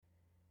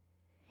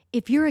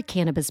If you're a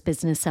cannabis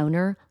business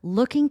owner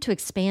looking to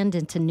expand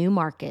into new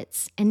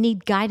markets and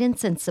need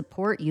guidance and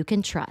support you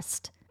can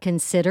trust,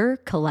 consider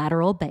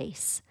Collateral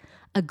Base,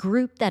 a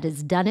group that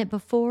has done it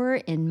before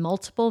in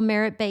multiple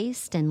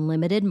merit-based and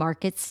limited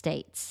market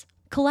states.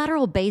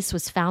 Collateral Base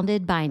was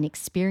founded by an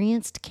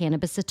experienced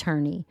cannabis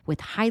attorney with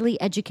highly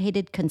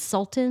educated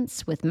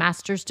consultants with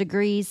master's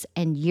degrees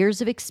and years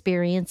of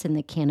experience in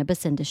the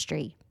cannabis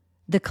industry.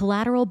 The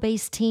Collateral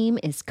Base team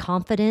is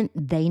confident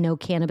they know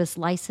cannabis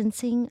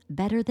licensing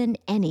better than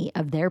any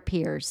of their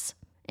peers.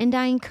 And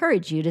I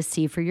encourage you to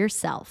see for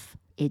yourself.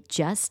 It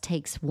just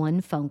takes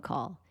one phone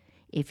call.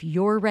 If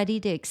you're ready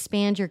to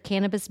expand your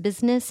cannabis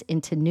business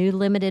into new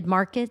limited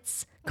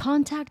markets,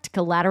 contact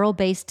Collateral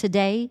Base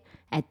today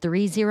at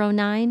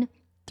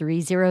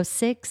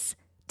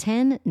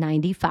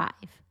 309-306-1095.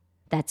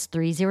 That's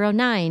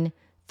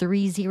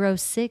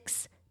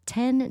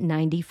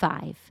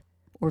 309-306-1095.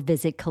 Or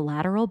visit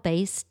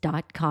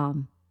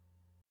collateralbase.com.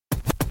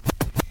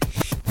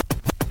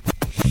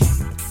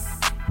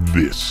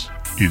 This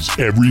is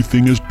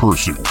Everything is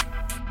Personal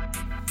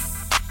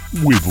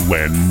with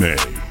Len May.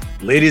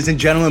 Ladies and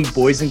gentlemen,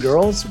 boys and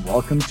girls,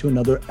 welcome to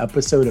another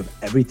episode of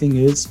Everything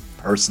is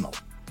Personal.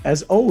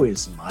 As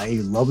always, my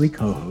lovely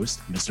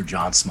co-host, Mr.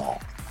 John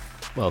Small.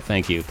 Well,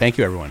 thank you. Thank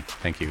you, everyone.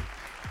 Thank you.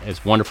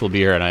 It's wonderful to be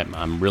here, and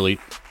I'm really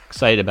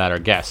excited about our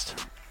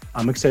guest.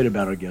 I'm excited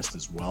about our guest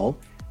as well.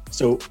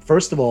 So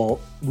first of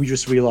all, we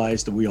just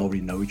realized that we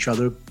already know each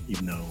other,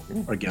 even though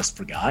our guest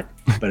forgot,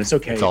 but it's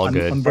okay. It's all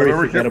good. I'm very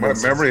forgettable.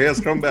 My memory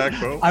has come back,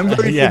 bro. I'm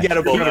very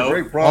forgettable. You got a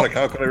great product.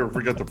 How could I ever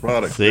forget the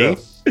product? See?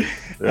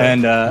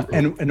 Yeah.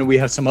 And we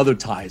have some other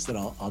ties that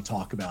I'll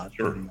talk about.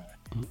 Sure.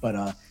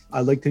 But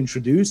I'd like to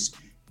introduce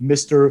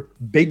Mr.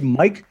 Big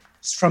Mike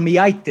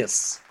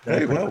Stramiaitis.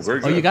 Hey, well, very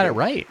good. Oh, you got it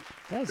right.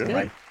 That's good.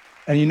 Right.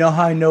 And you know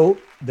how I know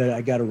that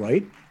I got it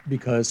right?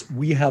 Because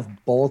we have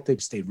Baltic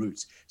state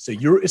roots. So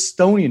you're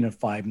Estonian,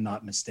 if I'm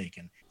not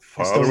mistaken.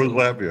 Father was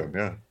Latvian,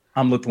 yeah.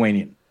 I'm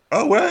Lithuanian.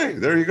 Oh, way.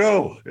 There you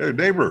go. Your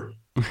neighbor.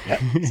 Yeah,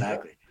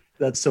 exactly.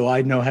 That's so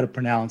I know how to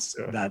pronounce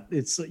that.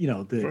 It's,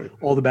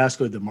 all the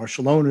basketball, the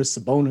Marciulionis,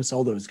 Sabonis,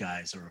 all those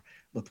guys are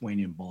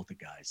Lithuanian Baltic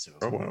guys. So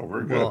Oh, wow.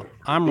 Very good. Well,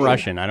 I'm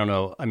Russian. I don't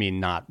know. I mean,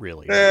 not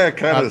really. Yeah,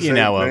 kind of the same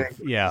thing.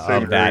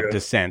 Of that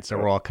descent. So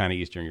we're all kind of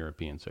Eastern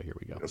European. So here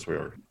we go. Yes, we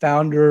are.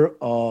 Founder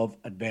of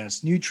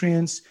Advanced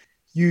Nutrients,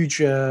 huge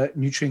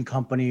nutrient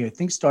company. I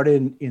think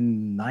started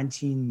in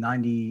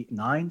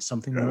 1999,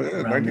 something around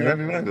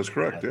 1999. there. That's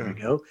correct. There Yeah. we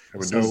go.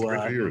 I've been doing this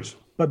for years.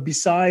 But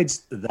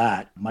besides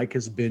that, Mike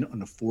has been on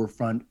the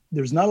forefront.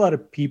 There's not a lot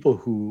of people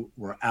who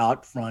were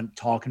out front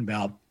talking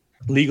about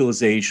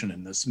legalization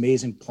and this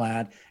amazing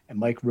plant. And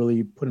Mike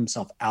really put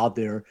himself out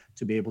there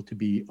to be able to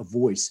be a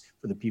voice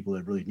for the people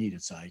that really need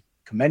it. So I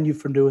commend you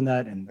for doing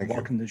that, and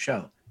welcome to the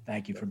show.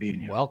 Thank you for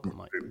being here. Welcome,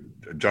 Mike.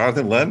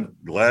 Jonathan, Len,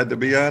 glad to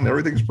be on.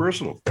 Everything's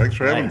personal. Thanks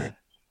for having me.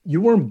 You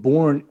weren't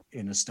born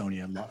in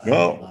Estonia, No.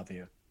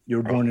 Latvia. You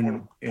were born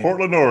in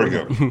Portland,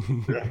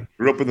 Oregon. Yeah.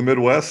 Grew up in the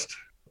Midwest.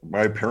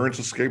 My parents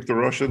escaped the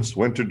Russians,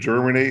 went to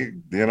Germany.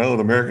 The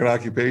American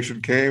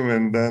occupation came,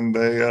 and then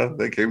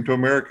they came to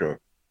America.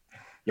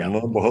 Yeah. And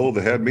lo and behold,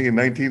 they had me in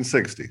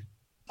 1960.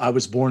 I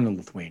was born in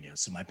Lithuania,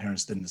 so my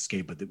parents didn't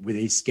escape, but they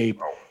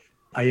escaped.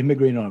 I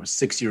immigrated when I was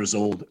 6 years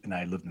old, and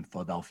I lived in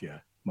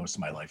Philadelphia most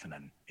of my life, and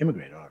then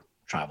immigrated or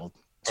traveled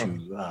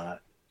to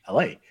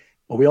LA.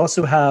 But we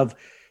also have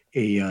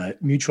a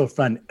mutual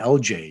friend,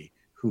 LJ,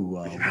 who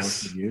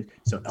works with you.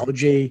 So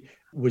LJ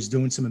was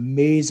doing some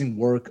amazing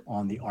work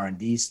on the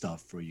R&D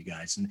stuff for you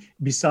guys. And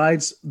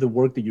besides the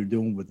work that you're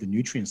doing with the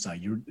nutrient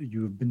side,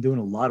 you've been doing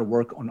a lot of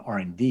work on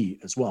R&D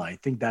as well. I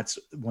think that's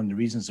one of the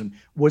reasons. And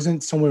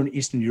wasn't somewhere in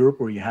Eastern Europe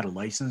where you had a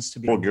license to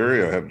be?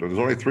 Bulgaria, there's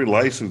only 3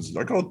 licenses.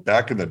 I go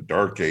back in the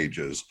dark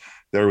ages.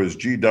 There was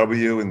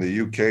GW in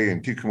the UK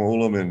and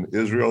Tikkun in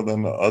Israel,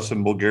 then us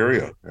in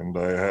Bulgaria. And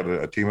I had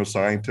a team of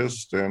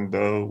scientists, and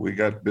we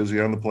got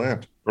busy on the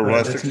plant for the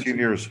last 16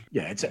 years.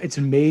 Yeah, it's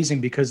amazing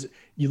because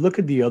you look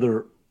at the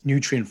other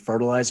nutrient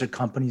fertilizer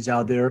companies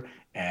out there,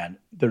 and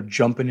they're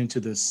jumping into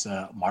this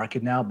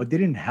market now, but they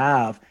didn't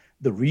have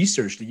the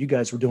research that you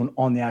guys were doing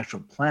on the actual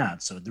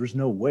plant. So there's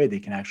no way they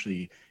can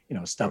actually,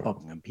 step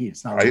up and compete.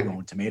 It's not like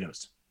growing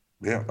tomatoes.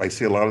 Yeah, I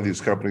see a lot of these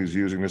companies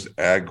using this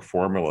ag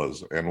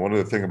formulas. And one of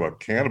the things about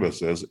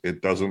cannabis is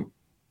it doesn't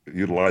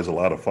utilize a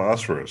lot of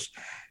phosphorus.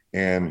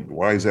 And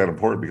why is that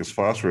important? Because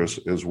phosphorus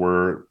is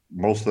where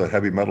most of the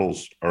heavy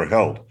metals are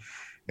held.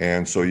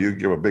 And so you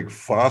give a big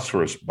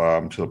phosphorus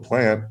bomb to the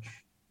plant.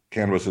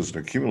 Cannabis is an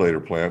accumulator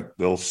plant.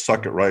 They'll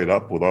suck it right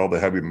up with all the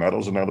heavy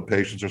metals, and now the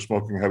patients are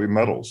smoking heavy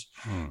metals.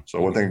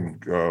 So one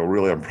thing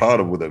really I'm proud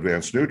of with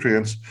Advanced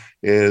Nutrients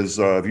is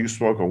if you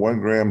smoke a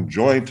 1 gram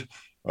joint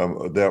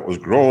that was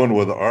grown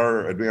with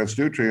our Advanced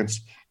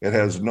Nutrients, it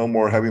has no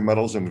more heavy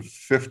metals than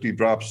 50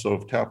 drops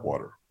of tap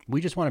water.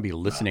 We just want to be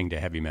listening to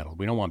heavy metal.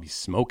 We don't want to be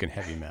smoking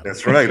heavy metal.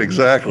 That's right,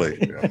 exactly.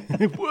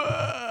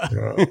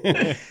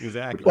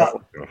 Exactly.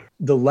 Well,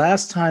 the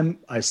last time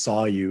I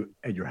saw you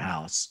at your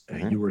house,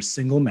 you were a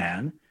single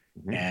man.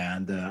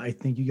 and I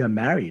think you got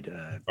married.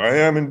 I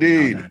am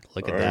indeed.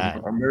 Look at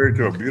that. I'm married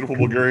to a beautiful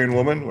Bulgarian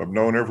woman. I've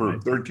known her for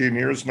 13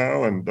 years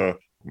now, and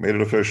made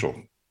it official.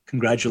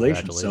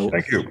 Congratulations. So,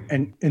 Thank you.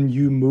 And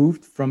you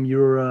moved from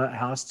your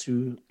house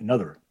to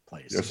another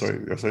place.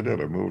 Yes, I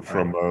did. I moved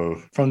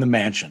from the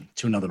mansion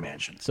to another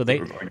mansion. So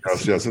they,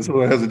 yes, this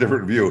one has a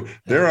different view.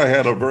 There, I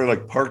had a very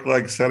like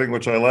park-like setting,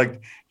 which I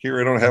liked.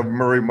 Here, I don't have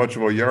very much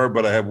of a yard,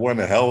 but I have one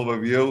hell of a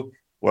view.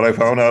 What I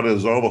found out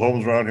is all the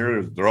homes around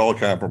here, they're all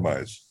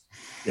compromised.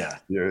 Yeah.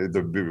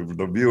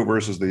 The view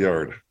versus the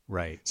yard.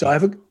 right. So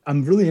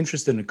I'm really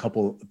interested in a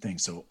couple of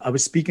things. So I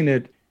was speaking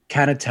at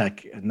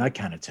Canatech, not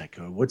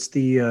Canatech. What's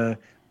the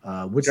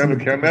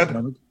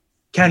CanMed?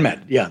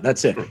 CanMed. Yeah,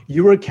 that's it.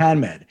 You were at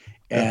CanMed,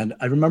 and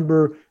I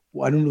remember.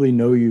 Well, I didn't really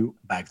know you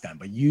back then,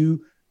 but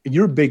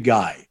you're a big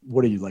guy.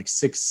 What are you, like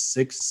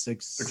 6'7"?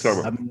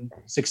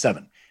 6'7".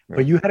 Yeah.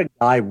 But you had a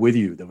guy with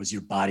you that was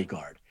your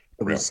bodyguard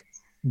that was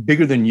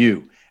bigger than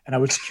you. And I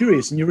was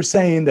curious, and you were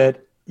saying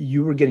that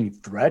you were getting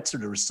threats, or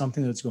there was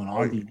something that's going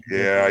on.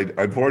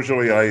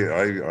 Unfortunately,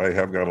 I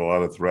have got a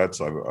lot of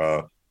threats.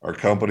 Our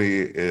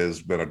company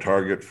has been a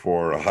target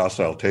for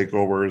hostile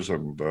takeovers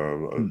and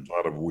a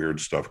lot of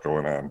weird stuff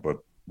going on, but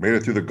made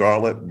it through the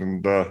gauntlet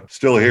and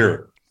still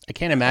here. I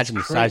can't imagine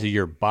the size of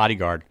your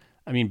bodyguard.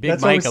 I mean, Big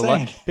That's Mike, what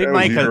I'm saying. Big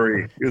Mike,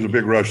 he was a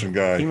big Russian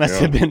guy. he must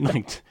have been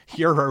like,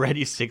 you're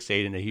already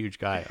 6'8" and a huge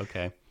guy.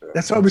 Okay.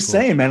 That's what I was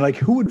saying, man. Like,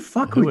 who would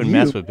fuck Who with would you?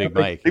 mess with Big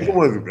Mike? People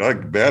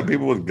with bad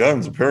people with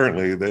guns.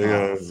 Apparently,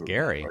 they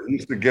Scary. I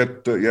used to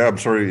get. I'm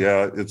sorry.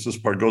 Yeah, it's this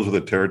part goes with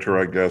the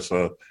territory, I guess.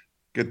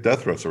 Get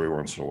death threats every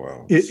once in a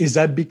while. Is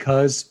that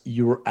because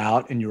you're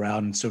out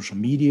in social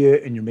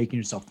media and you're making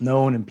yourself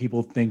known, and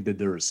people think that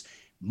there's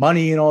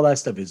money and all that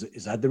stuff?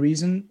 Is that the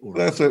reason? Or?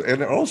 That's it.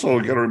 And also,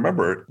 you got to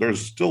remember,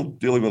 there's still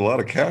dealing with a lot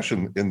of cash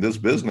in this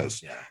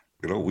business.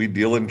 Yeah. We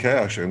deal in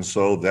cash, and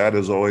so that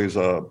is always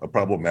a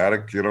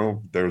problematic.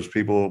 There's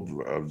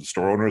people,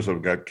 store owners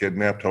have got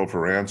kidnapped, held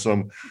for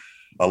ransom.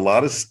 A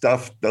lot of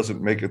stuff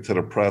doesn't make it to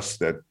the press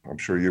that I'm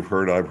sure you've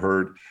heard, I've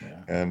heard,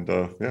 and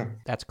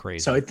That's crazy.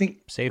 So I think,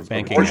 Safe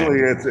banking.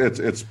 unfortunately,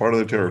 it's part of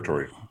the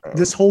territory.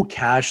 this whole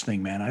cash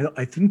thing, man,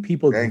 I think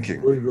people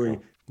Banking. really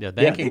Yeah,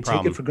 banking they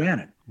problem. take it for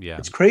granted. Yeah.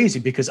 It's crazy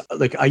because,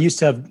 like, I used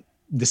to have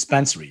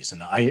dispensaries,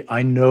 and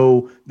I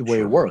know the way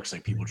it works.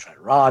 Like, people try to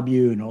rob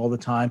you and all the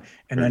time,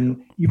 and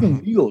then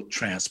even legal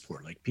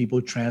transport, like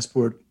people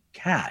transport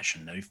cash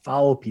and they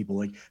follow people.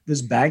 Like,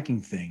 this banking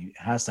thing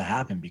has to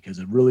happen because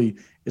it really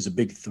is a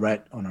big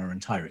threat on our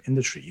entire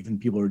industry. Even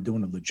people who are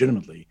doing it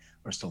legitimately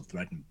are still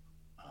threatened.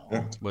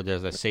 Well,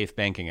 there's a Safe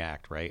Banking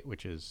Act, right?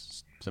 Which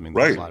is something that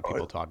Right. a lot of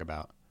people talk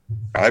about.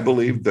 I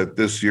believe that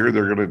this year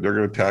they're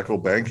gonna tackle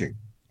banking,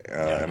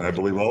 and I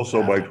believe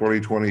also by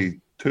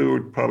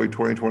 2022, probably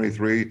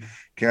 2023,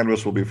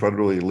 cannabis will be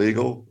federally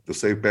legal. The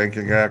Safe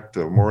Banking Act,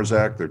 MORES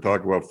Act, they're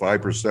talking about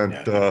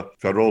 5%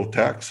 federal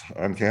tax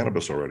on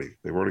cannabis already.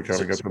 They've already kind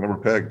of got the number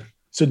pegged.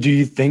 So do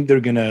you think they're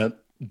going to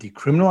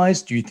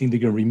decriminalize? Do you think they're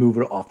going to remove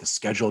it off the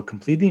schedule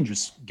completely and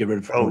just get rid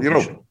of it? Well,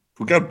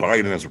 we got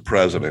Biden as a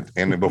president,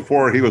 and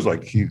before he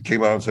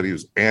came out and said he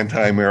was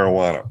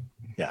anti-marijuana.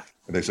 Yeah.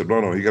 And they said,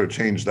 no, you got to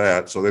change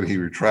that. So then he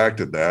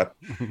retracted that,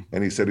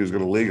 and he said he was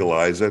going to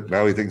legalize it.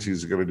 Now he thinks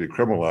he's going to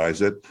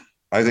decriminalize it.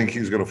 I think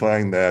he's going to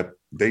find that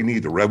they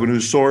need the revenue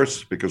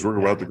source because we're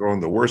about to go in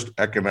the worst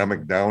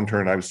economic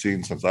downturn I've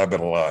seen since I've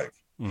been alive.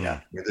 Yeah.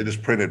 I mean, they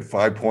just printed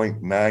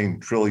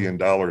 $5.9 trillion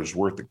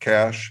worth of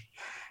cash.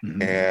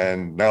 Mm-hmm.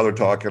 And now they're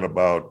talking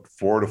about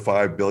 $4 to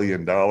 $5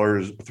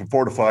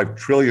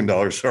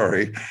 trillion,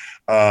 sorry,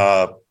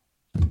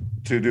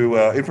 to do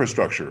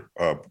infrastructure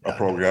a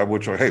program,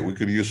 which, hey, we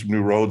could use some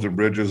new roads and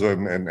bridges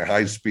and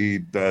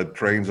high-speed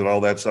trains and all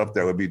that stuff.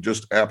 That would be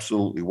just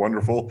absolutely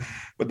wonderful.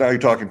 But now you're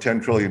talking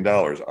 $10 trillion.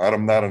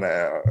 I'm not an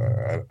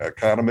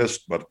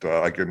economist, but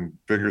I can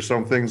figure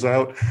some things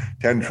out.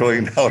 $10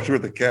 trillion worth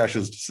of cash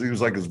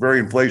seems like it's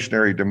very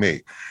inflationary to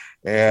me.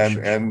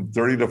 And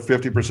 30 to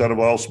 50% of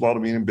all small to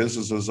medium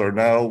businesses are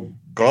now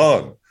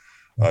gone.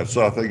 I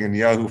saw a thing in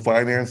Yahoo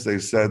Finance. They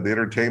said the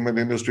entertainment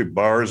industry,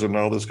 bars and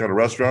all this kind of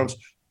restaurants,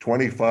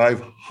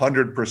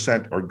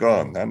 2,500% are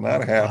gone.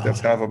 Not half.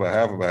 That's half of a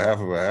half of a half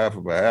of a half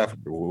of a half.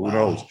 Who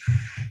knows?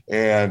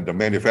 And the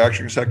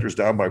manufacturing sector is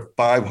down by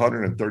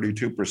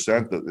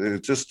 532%.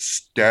 It's just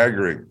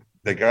staggering.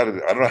 They got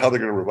it. I don't know how they're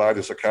going to revive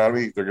this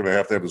economy. They're going to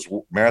have this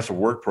massive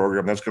work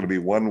program. That's going to be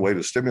one way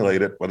to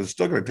stimulate it, but it's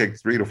still going to take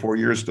 3 to 4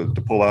 years to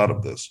pull out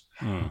of this.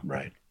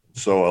 Right.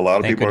 So a lot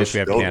of Thank people are goodness we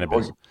have still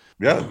cannabis.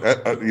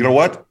 You know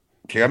what?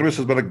 Cannabis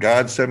has been a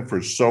godsend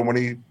for so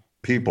many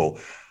people.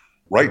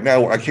 Right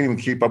now, I can't even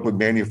keep up with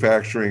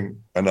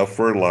manufacturing enough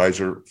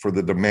fertilizer for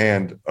the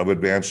demand of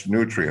advanced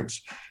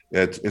nutrients.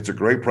 It's a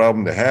great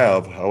problem to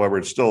have. However,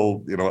 it's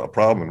still, a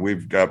problem. And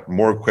we've got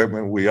more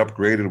equipment. We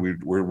upgraded.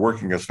 We're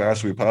working as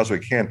fast as we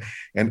possibly can.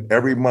 And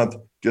every month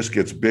just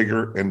gets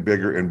bigger and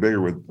bigger and bigger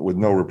with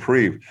no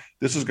reprieve.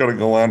 This is going to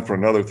go on for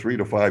another 3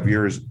 to 5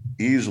 years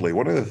easily.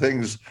 One of the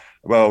things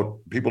about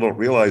people don't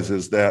realize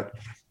is that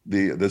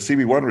the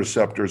CB1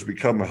 receptors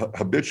become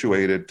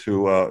habituated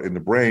to in the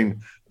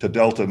brain to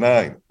delta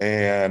 9.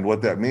 And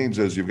what that means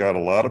is you've got a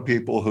lot of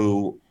people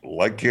who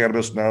like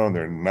cannabis now,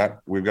 and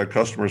we've got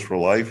customers for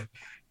life.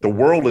 The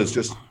world is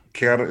just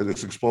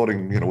it's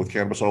exploding, with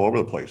cannabis all over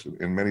the place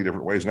in many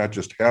different ways, not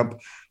just hemp,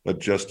 but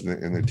just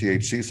in the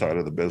THC side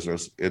of the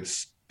business.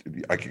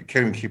 I can't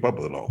even keep up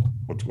with it all.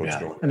 What's going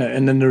on?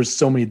 And then there's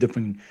so many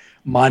different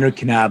minor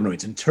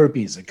cannabinoids and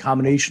terpenes and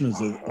combinations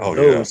of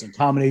those and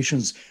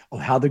combinations of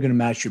how they're going to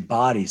match your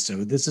body.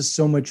 So this is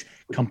so much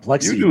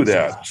complexity. You do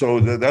that. So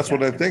that's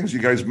one of the things. You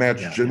guys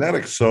match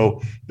genetics.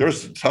 So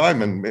there's a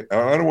time, and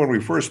I don't know when we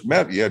first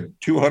met, you had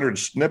 200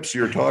 SNPs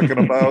you're talking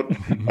about,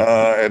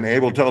 and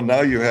able to tell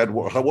now you had,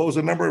 what was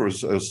the number?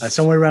 It was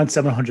somewhere around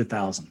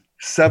 700,000.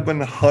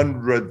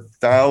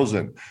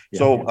 700,000.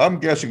 So I'm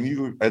guessing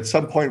you, at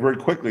some point very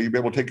quickly, you'll be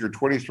able to take your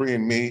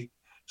 23andMe,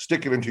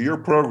 stick it into your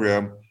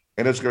program,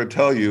 and it's going to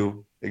tell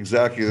you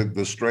exactly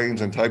the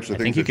strains and types of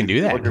things. I think you can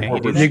do that.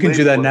 You can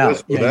do that now.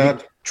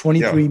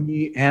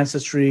 23andMe,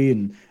 Ancestry,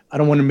 and I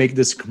don't want to make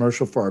this a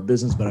commercial for our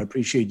business, but I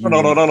appreciate you.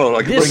 No.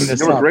 Like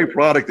you're a great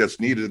product that's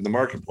needed in the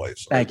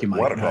marketplace. Thank you,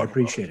 Mike. I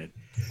appreciate it.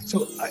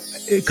 So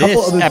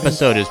this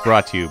episode is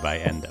brought to you by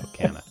Endo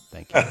Canna.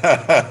 Thank you.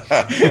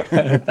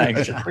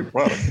 Thanks, John. Great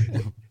product.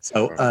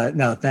 So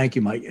no, thank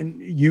you, Mike,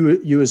 and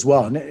you as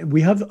well. And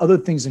we have other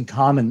things in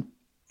common.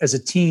 As a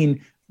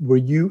teen, were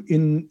you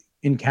in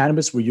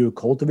cannabis? Were you a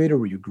cultivator?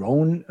 Were you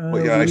growing?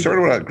 I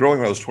started growing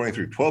when I was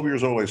 23. 12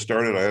 years old, I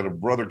started. I had a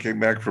brother came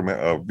back from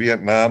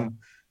Vietnam,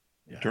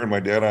 turned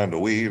my dad on to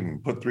weed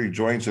and put 3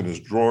 joints in his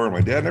drawer. And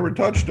my dad never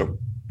touched them.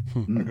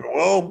 I go,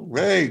 well,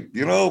 hey,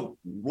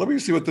 let me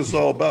see what this is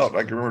all about.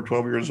 I can remember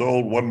 12 years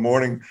old, one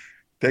morning,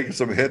 taking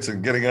some hits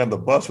and getting on the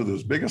bus with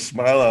this biggest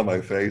smile on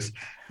my face.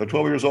 But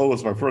 12 years old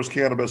was my first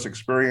cannabis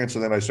experience.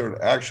 And then I started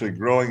actually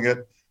growing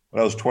it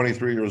when I was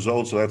 23 years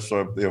old. So that's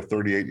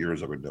 38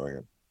 years I've been doing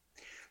it.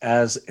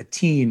 As a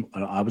teen,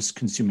 I was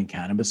consuming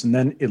cannabis, and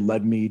then it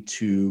led me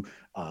to,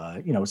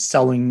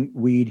 selling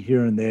weed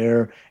here and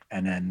there.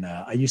 And then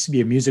I used to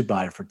be a music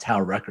buyer for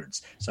Tower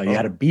Records. So you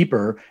had a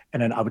beeper,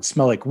 and then I would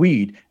smell like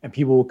weed, and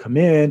people would come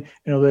in and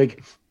they're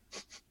like,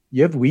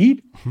 you have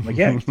weed? I'm like,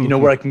 yeah, you know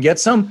where I can get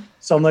some?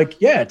 So I'm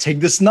like, yeah, take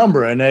this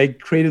number. And I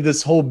created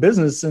this whole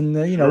business, and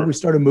we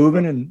started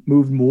moving and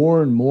moved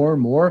more and more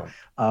and more.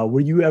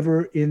 Were you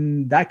ever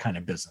in that kind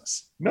of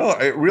business? No,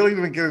 I really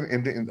didn't get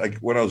into like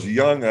when I was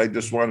young. I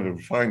just wanted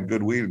to find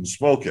good weed and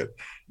smoke it.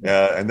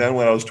 And then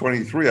when I was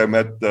 23, I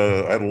had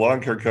a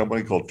lawn care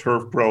company called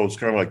Turf Pro. It's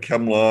kind of like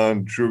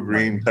ChemLawn, True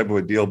Green type of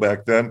a deal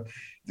back then.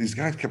 These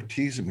guys kept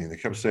teasing me. They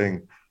kept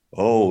saying,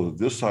 oh,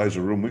 this size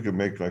of room, we could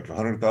make like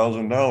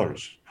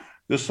 $100,000.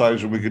 This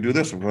size room, we could do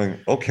this. I'm going,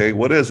 okay,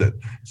 what is it?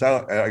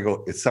 I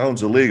go, it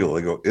sounds illegal.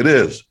 They go, it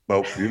is,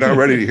 but you're not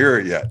ready to hear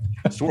it yet.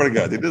 I swear to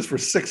God, they did this for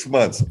 6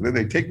 months. And then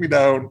they take me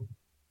down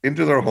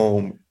into their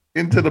home,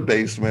 into the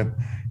basement.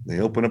 They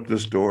open up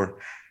this door.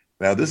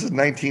 Now, this is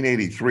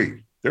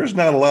 1983. There's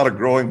not a lot of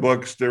growing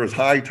books. There was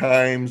High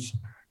Times.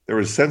 There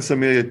was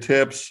Sensimilla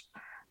Tips,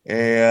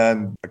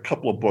 and a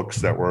couple of books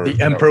that were The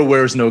Emperor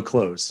Wears No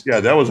Clothes. Yeah,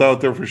 that was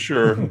out there for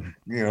sure.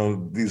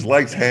 These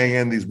lights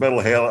hanging, these metal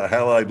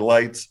halide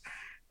lights.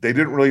 They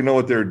didn't really know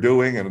what they were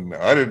doing, and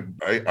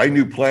I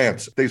knew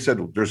plants. They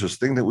said, there's this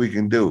thing that we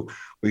can do.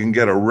 We can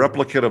get a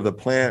replicate of the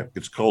plant.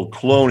 It's called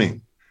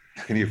cloning.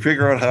 Can you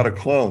figure out how to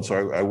clone?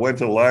 So I went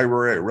to the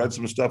library, I read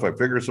some stuff, I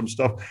figured some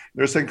stuff.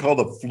 There's a thing called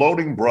the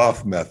floating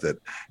broth method.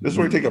 This is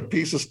where you take a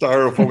piece of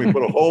styrofoam, you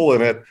put a hole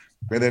in it,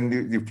 and then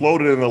you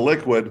float it in a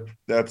liquid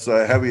that's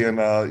heavy in,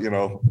 N-butyric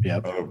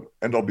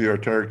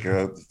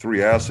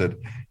 3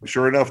 acid.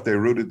 Sure enough, they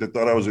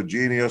thought I was a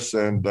genius,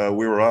 and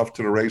we were off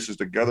to the races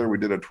together. We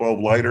did a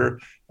 12-lighter,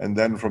 and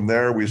then from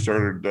there we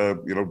started,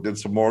 did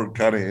some more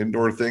kind of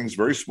indoor things,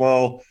 very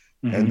small.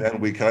 Mm-hmm. And then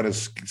we kind of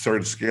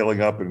started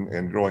scaling up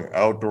and growing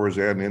outdoors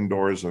and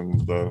indoors.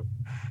 And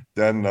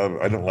then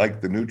I didn't like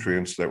the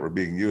nutrients that were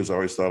being used. I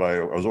always thought I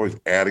was always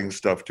adding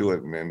stuff to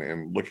it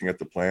and looking at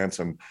the plants.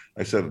 And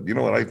I said, you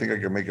know what, I think I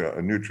can make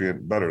a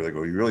nutrient better. They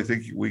go, you really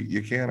think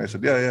you can? I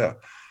said, yeah.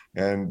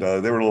 And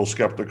they were a little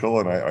skeptical,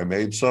 and I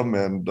made some,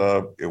 and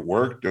it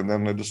worked. And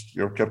then I just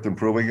kept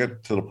improving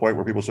it to the point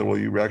where people said, well,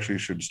 you actually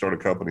should start a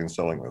company and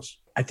selling this.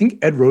 I think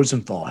Ed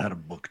Rosenthal had a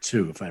book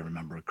too, if I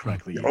remember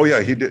correctly. Oh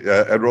yeah, he did.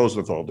 Ed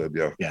Rosenthal did.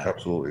 Yeah,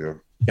 absolutely.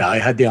 Yeah, I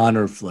had the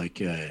honor of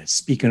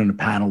speaking on a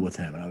panel with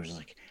him, and I was just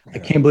like, I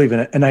can't believe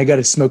it. And I got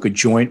to smoke a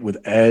joint with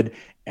Ed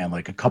and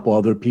like a couple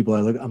other people.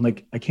 I'm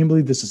like, I can't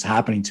believe this is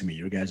happening to me.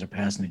 You guys are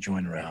passing the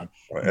joint around.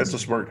 Well, Ed's a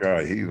smart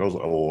guy. He knows a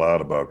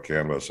lot about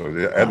cannabis. So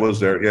Ed was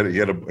there. He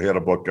had a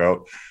book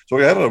out. So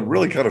we had to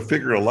really kind of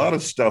figure a lot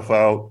of stuff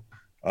out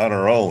on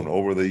our own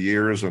over the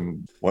years.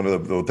 And one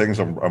of the things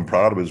I'm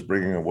proud of is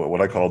bringing what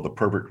I call the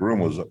perfect room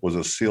was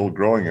a sealed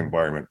growing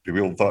environment.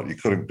 People thought you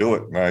couldn't do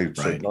it. And I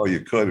said, no,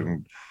 you could.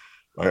 And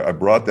I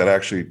brought that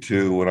actually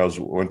to when I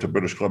went to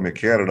British Columbia,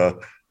 Canada.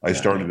 I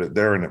started it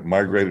there, and it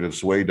migrated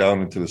its way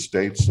down into the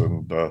States.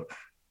 And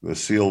the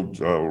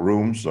sealed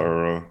rooms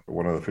are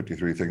one of the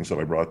 53 things that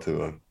I brought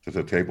to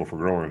the table for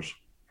growers.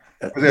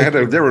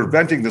 They were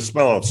venting the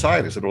smell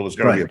outside. I said, well, there's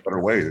got to be a better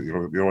way. You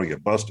don't want to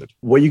get busted.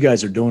 What you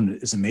guys are doing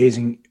is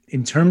amazing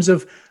in terms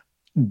of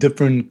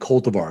different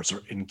cultivars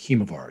or in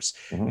chemovars.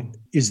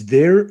 Is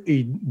there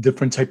a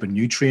different type of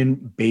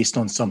nutrient based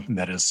on something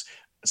that is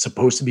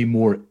supposed to be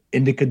more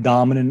indica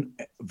dominant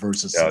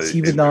versus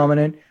sativa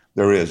dominant?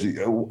 There is.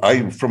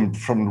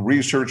 From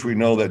research, we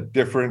know that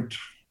different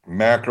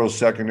macro,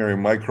 secondary,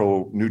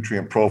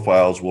 micronutrient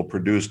profiles will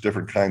produce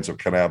different kinds of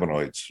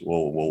cannabinoids,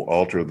 will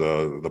alter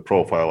the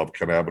profile of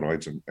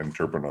cannabinoids and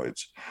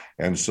terpenoids.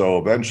 And so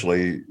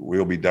eventually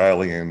we'll be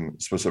dialing in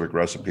specific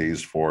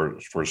recipes for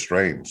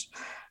strains.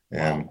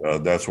 And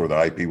that's where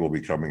the IP will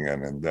be coming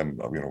in. And then,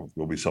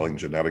 we'll be selling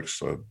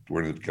genetics.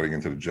 We're getting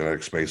into the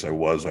genetic space. I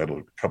had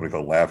a company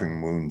called Laughing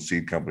Moon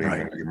Seed Company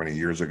many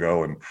years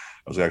ago. And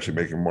I was actually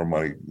making more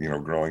money,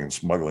 growing and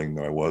smuggling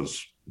than I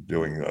was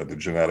doing the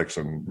genetics,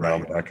 and now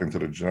I'm back into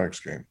the genetics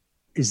game.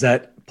 Is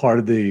that part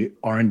of the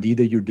R&D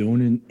that you're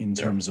doing in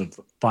terms of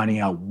finding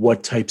out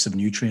what types of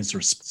nutrients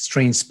are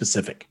strain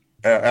specific?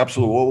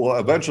 Absolutely. What we'll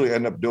eventually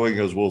end up doing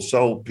is we'll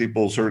sell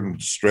people certain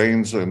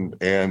strains, and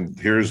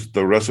here's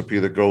the recipe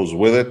that goes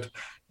with it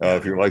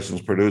if you're a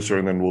licensed producer,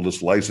 and then we'll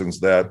just license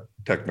that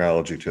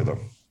technology to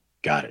them.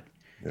 Got it.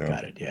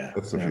 Got it. Yeah.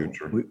 That's the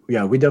future.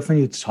 We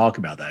definitely need to talk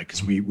about that,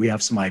 because we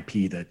have some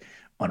IP that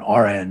on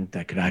our end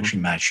that could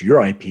actually match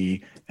your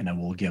IP, and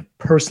then we'll get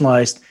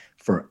personalized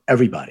for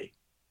everybody.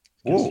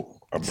 Whoa.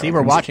 See,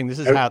 we're watching. This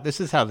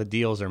is how the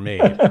deals are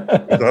made.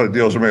 That's how the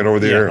deals are made over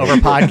the air. Over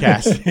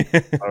podcast.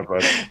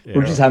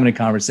 We're just having a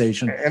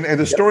conversation. And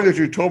the story that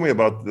you told me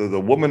about the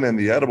woman and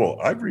the edible,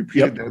 I've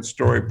repeated that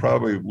story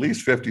probably at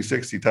least 50,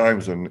 60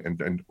 times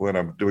and when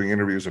I'm doing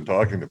interviews and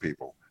talking to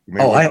people.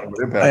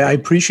 I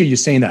appreciate you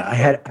saying that. I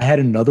had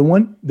another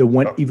one that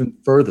went even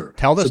further.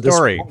 Tell the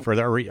story for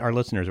our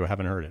listeners who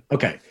haven't heard it.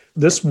 Okay.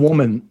 This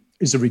woman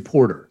is a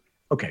reporter.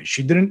 Okay.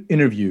 She did an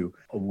interview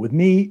with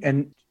me,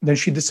 and then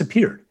she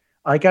disappeared.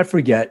 I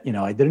forget,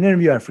 I did an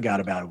interview, I forgot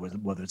about it,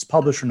 whether it's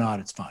published or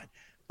not, it's fine.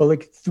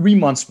 But 3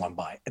 months went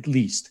by at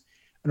least.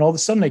 And all of a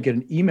sudden I get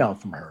an email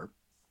from her,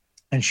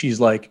 and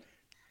she's like,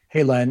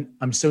 "Hey, Len,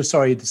 I'm so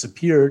sorry you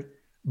disappeared,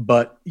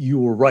 but you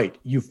were right.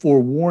 You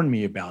forewarned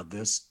me about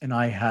this, and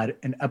I had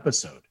an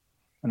episode."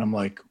 And I'm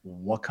like,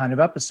 "What kind of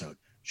episode?"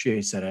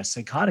 She said a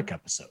psychotic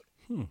episode.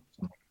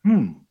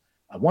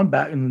 I went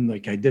back and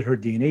I did her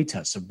DNA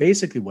test. So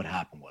basically what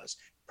happened was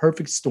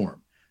perfect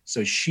storm.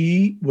 So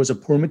she was a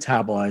poor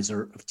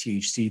metabolizer of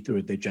THC through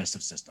a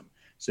digestive system.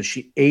 So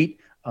she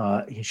ate,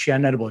 she had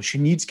an edible. She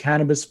needs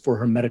cannabis for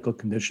her medical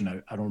condition.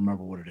 I don't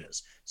remember what it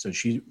is. So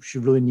she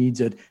really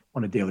needs it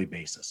on a daily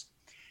basis.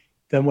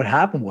 Then what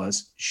happened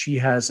was she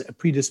has a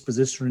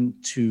predisposition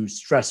to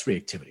stress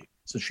reactivity.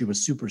 So she was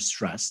super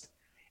stressed.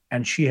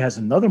 And she has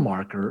another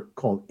marker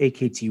called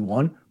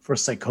AKT1 for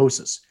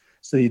psychosis.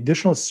 So the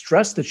additional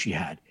stress that she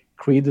had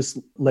created this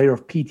layer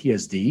of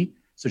PTSD.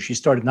 So she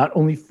started not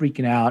only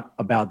freaking out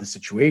about the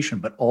situation,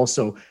 but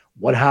also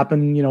what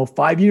happened,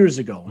 5 years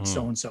ago and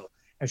so and so.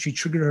 And she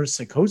triggered her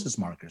psychosis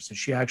marker. So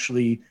she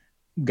actually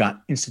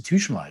got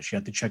institutionalized. She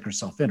had to check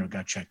herself in, or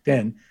got checked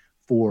in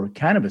for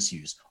cannabis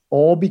use,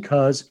 all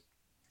because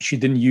she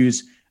didn't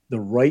use the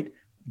right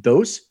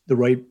dose, the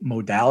right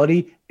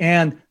modality,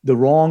 and the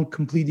wrong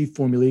completely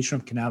formulation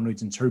of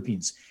cannabinoids and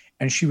terpenes.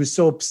 And she was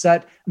so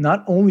upset,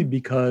 not only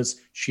because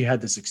she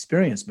had this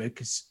experience, but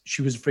because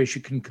she was afraid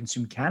she couldn't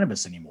consume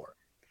cannabis anymore.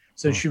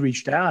 So she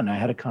reached out, and I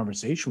had a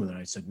conversation with her.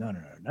 And I said,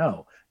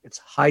 no. It's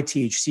high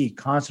THC,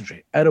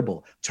 concentrate,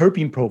 edible,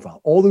 terpene profile.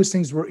 All those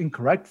things were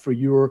incorrect for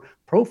your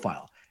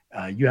profile.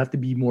 You have to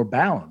be more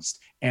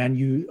balanced. And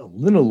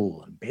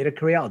linalool and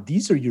beta-caryol,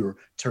 these are your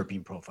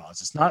terpene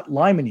profiles. It's not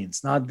limonene.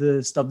 It's not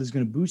the stuff that's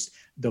going to boost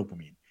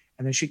dopamine.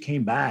 And then she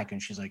came back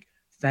and she's like,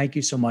 "Thank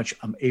you so much.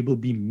 I'm able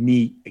to be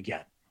me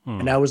again."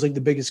 And that was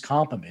the biggest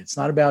compliment. It's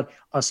not about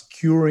us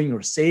curing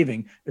or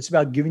saving. It's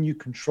about giving you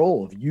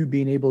control of you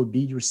being able to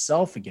be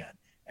yourself again.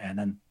 And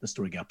then the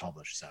story got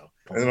published. So,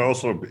 and then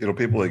also,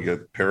 people that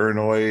get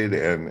paranoid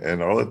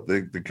and all that,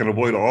 they can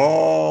avoid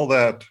all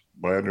that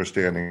by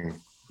understanding.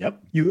 Yep.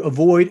 You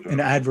avoid an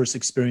adverse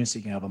experience.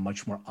 You can have a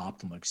much more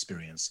optimal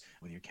experience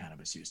with your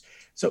cannabis use.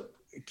 So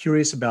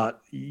curious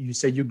about, you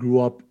said you grew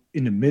up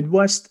in the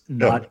Midwest,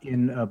 not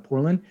in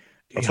Portland.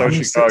 Outside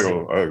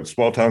Chicago, a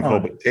small town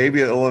called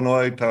Batavia,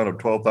 Illinois, town of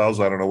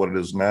 12,000. I don't know what it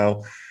is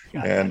now.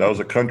 And I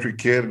was a country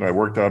kid, and I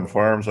worked on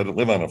farms. I didn't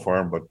live on a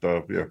farm, but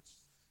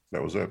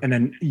that was it. And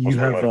then you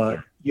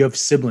have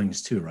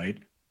siblings too, right?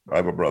 I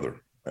have a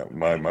brother.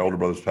 My older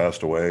brother's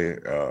passed away.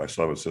 I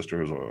still have a sister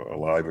who's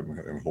alive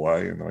in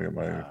Hawaii, and I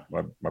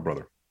got my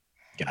brother.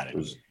 Got it.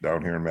 Who's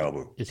down here in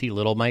Malibu. Is he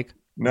little Mike?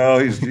 No,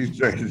 he's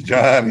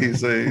John.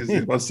 He's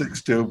about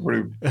 6'2",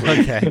 pretty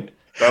okay.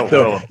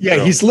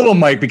 He's little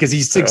Mike because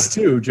he's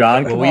 6'2",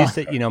 John. Well, we used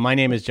to, my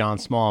name is John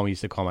Small. We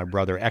used to call my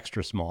brother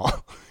extra small.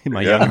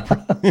 Younger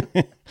brother.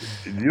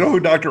 You know who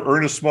Dr.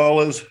 Ernest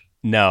Small is?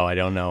 No, I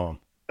don't know him.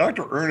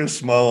 Dr. Ernest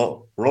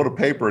Small wrote a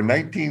paper in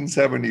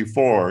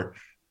 1974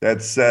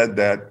 that said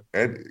that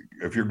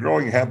if you're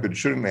growing hemp, it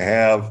shouldn't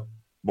have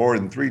more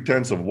than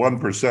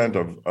 0.3%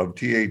 of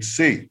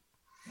THC.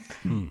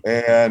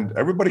 And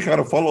everybody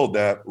kind of followed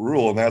that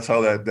rule, and that's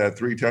how that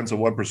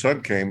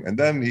 0.3% came. And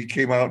then he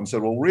came out and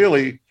said, well,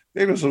 really,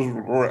 they just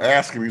were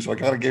asking me, so I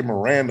kind of gave him a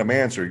random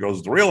answer. He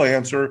goes, the real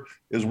answer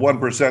is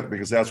 1%,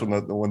 because that's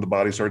when the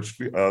body starts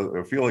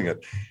feeling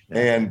it.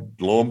 And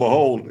lo and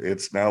behold,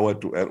 it's now at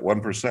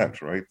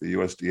 1%, right? The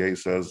USDA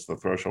says the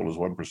threshold is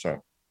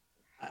 1%.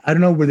 I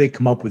don't know where they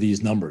come up with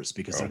these numbers,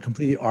 because they're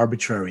completely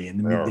arbitrary and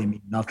they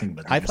mean nothing.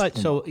 But I thought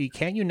so.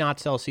 Can't you not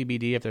sell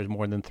CBD if there's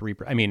more than 3%?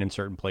 I mean, in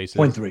certain places,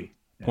 0.3.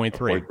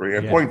 0.3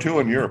 and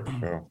 0.2 in Europe.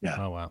 Yeah.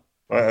 Oh wow.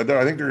 I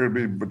think they're going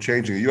to be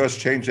changing. The U.S.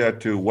 changed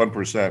that to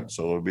 1%,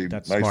 so it'll be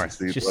That's nice smart. to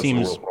see. It just the rest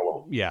seems, of the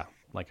world follow.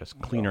 like a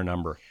cleaner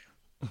number.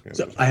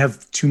 So I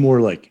have two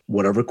more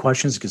whatever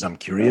questions, because I'm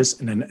curious,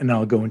 and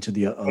I'll go into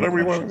the other Whatever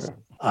you questions.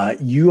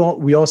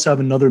 want. We also have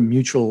another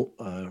mutual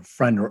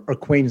friend or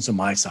acquaintance on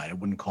my side. I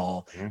wouldn't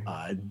call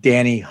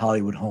Danny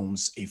Hollywood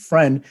Holmes a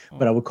friend,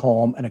 but I would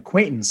call him an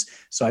acquaintance.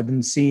 So I've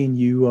been seeing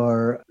you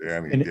are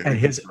at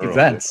his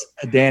events,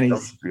 at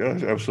Danny's. Yeah,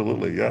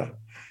 absolutely, yeah.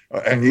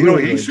 And he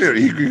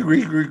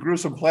grew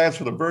some plants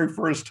for the very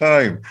first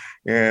time,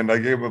 and I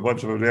gave him a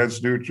bunch of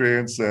advanced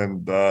nutrients,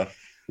 and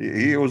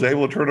he was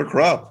able to turn a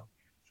crop.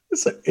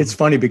 It's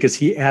funny because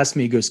he asked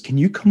me, he goes, can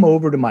you come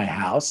over to my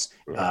house?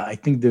 I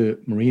think the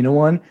Marina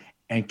one.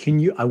 And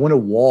I want a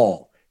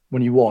wall.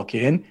 When you walk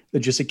in, they're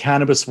just a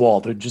cannabis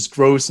wall. They're just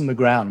grows in the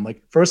ground. I'm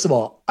like, first of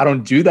all, I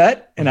don't do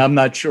that. And I'm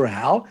not sure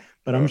how,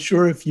 but I'm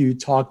sure if you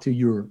talk to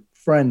your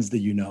friends that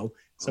you know,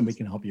 somebody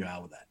can help you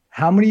out with that.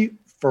 How many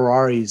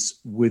Ferraris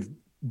with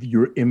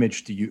your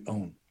image do you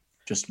own?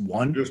 Just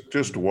one?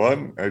 Just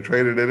one. I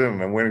traded it in,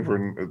 and I'm waiting for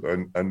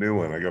a new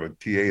one. I got a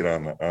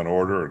T8 on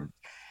order, and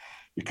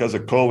because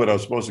of COVID, I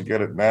was supposed to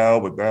get it now,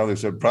 but now they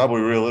said probably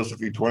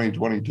realistically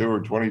 2022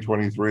 or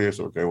 2023. I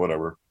said, okay,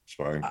 whatever, it's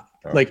fine.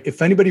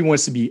 If anybody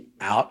wants to be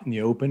out in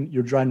the open,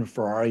 you're driving a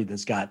Ferrari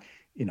that's got,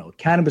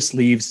 cannabis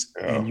leaves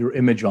and your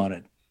image on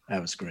it.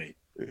 That was great.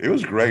 It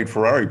was great.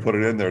 Ferrari put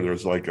it in there.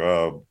 There's like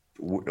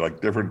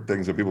different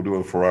things that people do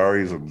with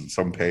Ferraris and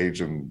some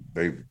page, and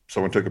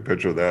someone took a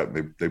picture of that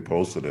and they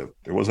posted it.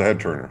 It was a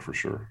head turner for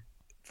sure.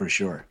 For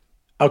sure.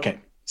 Okay,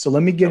 so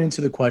let me get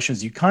into the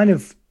questions. You kind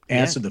of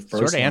answered the first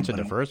one. Sort of answered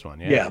the first one,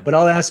 yeah. But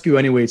I'll ask you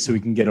anyway so we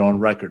can get it on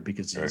record,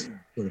 because you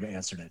sort of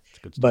answered it.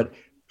 But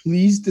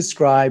please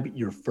describe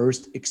your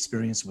first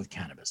experience with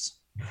cannabis.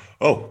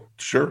 Oh,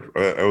 sure.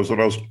 It was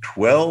when I was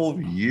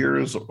 12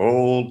 years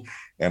old,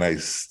 and I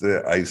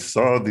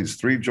saw these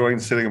 3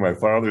 joints sitting in my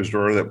father's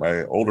drawer that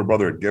my older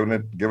brother had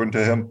given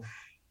to him,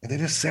 and they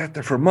just sat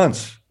there for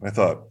months. And I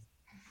thought,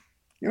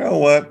 you know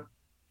what?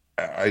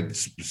 I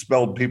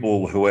smelled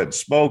people who had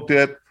smoked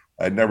it.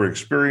 I'd never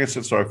experienced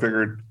it, so I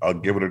figured I'll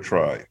give it a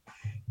try.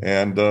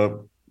 And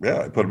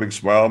I put a big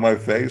smile on my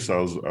face. I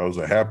was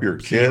a happier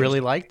kid. You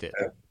really liked it.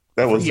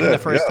 That was even it. the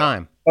first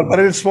time. But I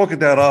didn't smoke it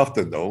that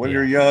often, though. When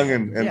you're young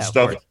and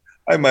stuff,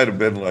 I might have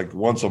been like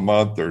once a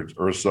month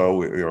or so.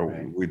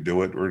 We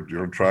do it.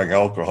 We're trying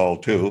alcohol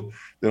too.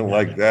 Didn't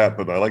like that,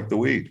 but I like the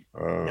weed.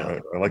 I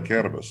like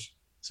cannabis.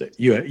 So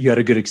you had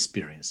a good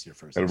experience your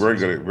first. Had a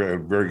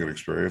very good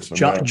experience.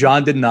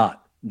 John did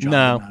not.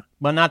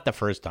 Well, not the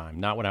first time.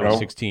 Not when I was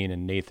 16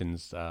 and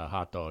Nathan's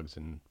hot dogs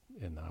in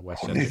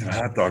Westchester. Nathan's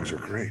hot dogs are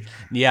great.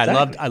 Yeah,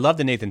 exactly. I loved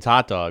the Nathan's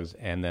hot dogs,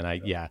 and then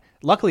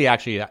luckily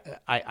actually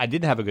I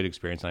did have a good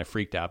experience, and I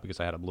freaked out because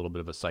I had a little bit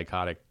of a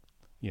psychotic,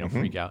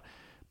 freak out.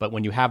 But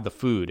when you have the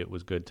food, it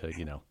was good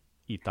to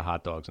eat the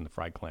hot dogs and the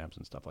fried clams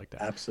and stuff like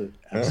that. Absolutely.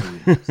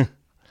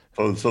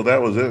 So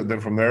that was it. Then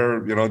from there,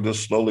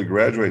 just slowly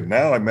graduate.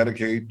 Now I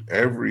medicate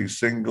every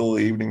single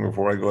evening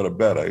before I go to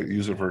bed. I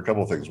use it for a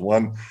couple of things.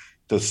 One,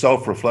 to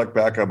self-reflect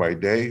back on my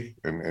day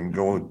and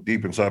go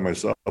deep inside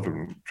myself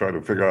and try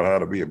to figure out how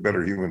to be a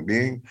better human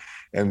being,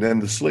 and then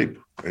to sleep.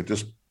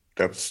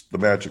 That's the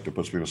magic that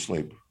puts me to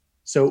sleep.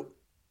 So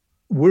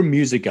we're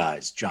music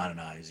guys, John and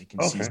I, as you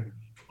can see, a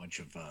bunch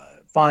of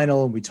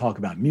vinyl, and we talk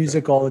about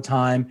music all the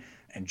time.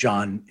 And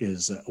John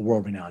is a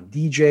world-renowned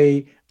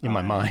DJ. In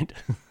my mind.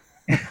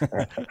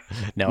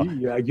 No.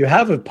 You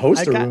have a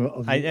poster.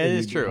 It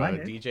is true.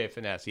 DJ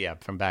Finesse,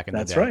 from back in the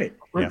day. That's right.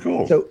 Very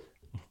cool. So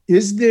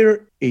is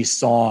there a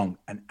song,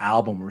 an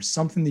album, or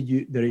something that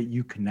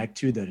you connect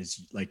to that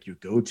is like your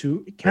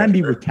go-to? It can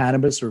be with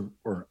cannabis or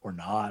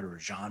not, or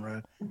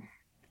genre.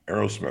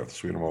 Aerosmith,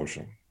 Sweet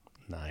Emotion.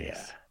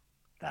 Nice.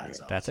 Yeah,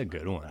 that's a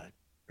good one.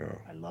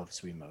 I love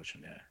Sweet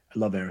Emotion. Yeah, I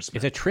love Aerosmith.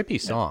 It's a trippy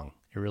song.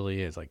 It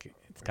really is. Like,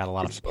 it's got a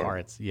lot of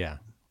parts. Yeah.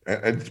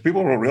 And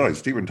people don't realize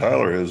Steven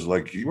Tyler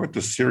he went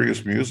to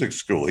serious music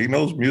school. He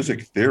knows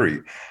music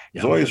theory.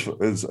 It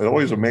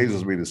always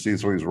amazes me to see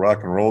some of these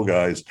rock and roll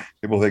guys.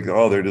 People think,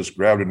 they just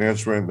grabbed an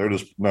instrument.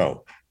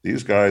 No.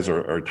 These guys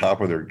are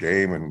top of their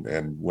game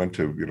and went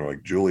to,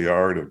 like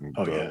Juilliard.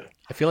 And,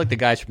 I feel like the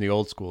guys from the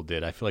old school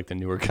did. I feel like the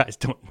newer guys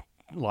don't.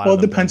 Well,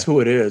 it depends who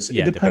it is.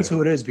 Yeah, it depends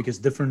who it is, because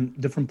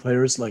different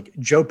players, like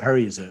Joe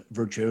Perry is a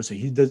virtuoso.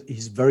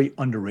 He's very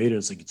underrated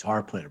as a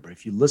guitar player. But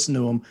if you listen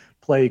to him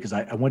play, because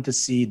I went to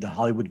see the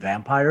Hollywood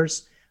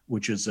Vampires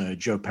which is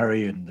Joe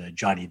Perry and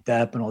Johnny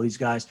Depp and all these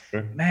guys.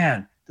 Okay.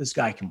 Man, this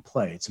guy can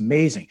play. It's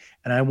amazing.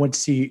 And I went to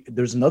see,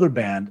 there's another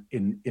band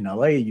in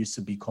LA. It used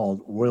to be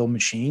called Royal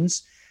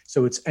Machines.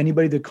 So it's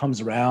anybody that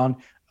comes around,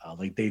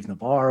 like Dave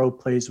Navarro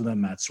plays with them,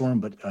 Matt Sorum,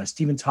 but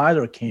Steven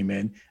Tyler came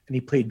in and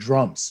he played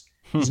drums.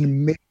 He's an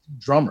amazing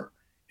drummer.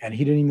 And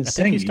he didn't even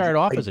sing. I think he started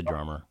off as a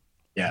drummer.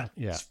 Yeah.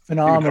 Yeah. He's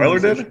phenomenal.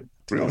 Tyler did?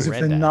 Really? He's a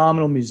Read that.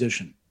 phenomenal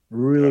musician.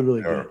 Really,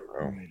 really Yeah,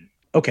 good. yeah.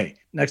 Okay,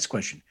 next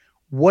question.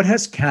 What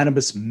has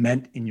cannabis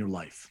meant in your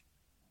life?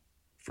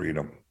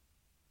 Freedom.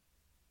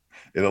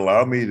 It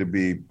allowed me to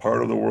be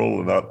part of the world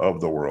and not of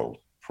the world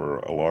for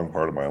a long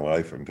part of my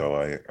life until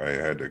I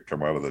had to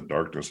come out of the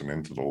darkness and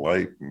into the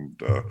light and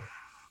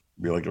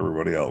be like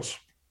everybody else.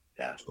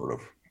 Yeah, Sort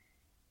of.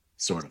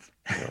 sort of.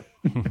 Yeah.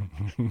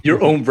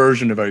 Your own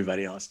version of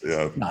everybody else.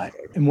 Yeah.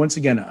 And once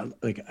again,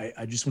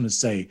 I just want to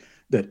say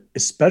that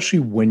especially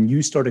when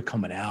you started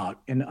coming out,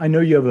 and I know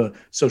you have a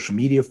social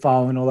media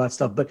following and all that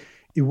stuff, but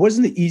it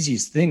wasn't the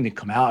easiest thing to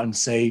come out and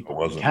say It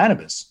wasn't.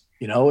 cannabis.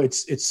 You know,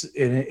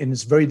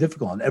 it's very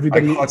difficult, and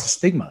everybody, it's a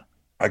stigma.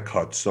 I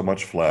caught so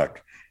much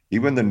flack.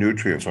 Even the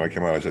nutrients, when I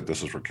came out, I said,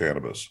 this is for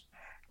cannabis.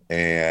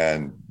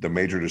 And the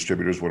major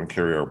distributors wouldn't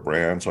carry our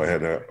brand. So I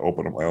had to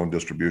open up my own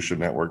distribution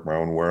network, my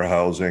own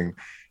warehousing.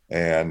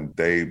 And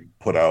they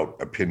put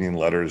out opinion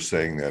letters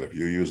saying that if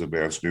you use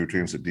advanced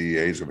nutrients, the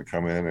DEA is going to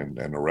come in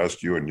and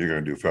arrest you and you're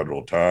going to do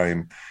federal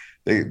time.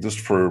 They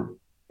just for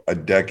a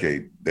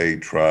decade, they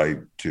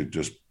tried to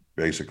just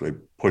basically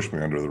push me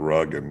under the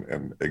rug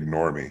and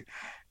ignore me.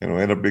 And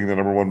we ended up being the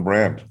 #1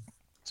 brand.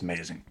 It's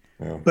amazing.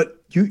 Yeah.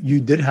 But you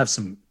did have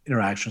some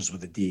interactions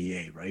with the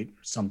DEA, right?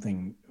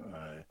 Something.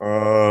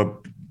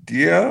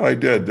 Yeah, I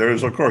did.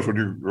 There's, of course, when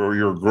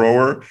you're a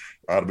grower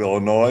out of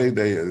Illinois,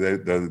 they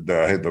had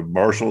the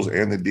marshals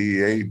and the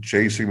DEA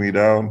chasing me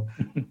down.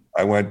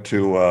 I went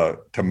to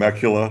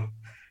Temecula,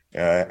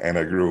 and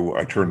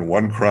I turned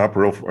one crop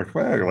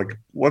like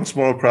one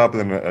small crop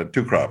and then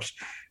 2 crops.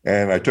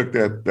 And I took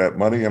that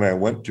money and I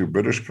went to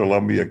British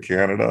Columbia,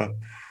 Canada,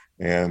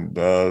 and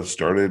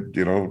started,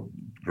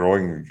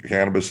 growing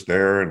cannabis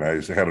there. And I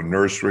had a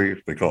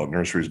nursery. They call it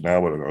nurseries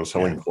now, but I was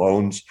selling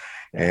clones.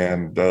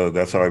 And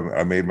that's how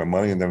I made my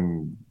money. And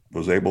then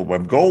my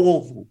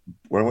goal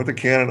when I went to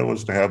Canada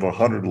was to have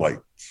 100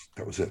 lights.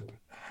 That was it.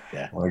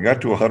 Yeah. When I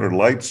got to 100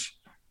 lights,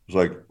 I was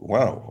like,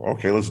 wow,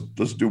 okay,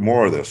 let's do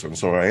more of this. And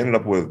so I ended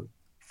up with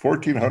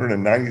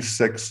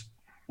 1,496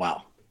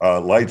 Wow.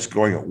 lights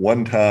going at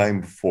one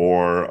time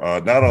for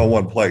not all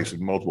one place,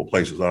 in multiple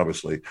places,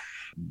 obviously.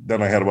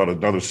 Then I had about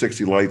another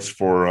 60 lights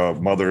for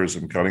mothers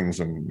and cuttings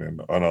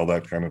and all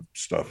that kind of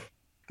stuff.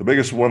 The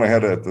biggest one I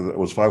had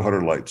was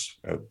 500 lights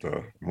and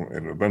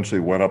eventually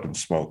went up in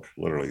smoke.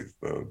 Literally,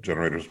 the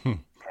generators, the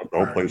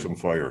whole place on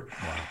fire.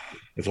 Wow.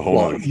 It's a whole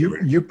Well, other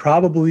you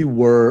probably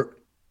were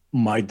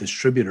my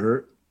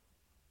distributor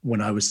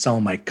when I was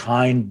selling my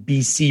Kind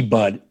BC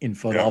bud in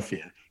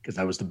Philadelphia because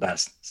I was the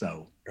best.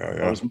 So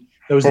that was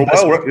for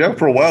the best.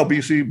 for a while,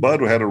 BC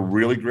Bud had a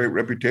really great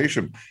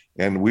reputation,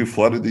 and we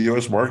flooded the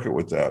U.S. market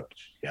with that.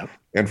 Yep.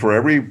 And for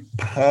every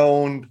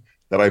pound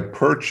that I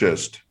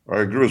purchased,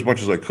 I grew as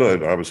much as I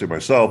could, obviously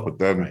myself, but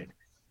then,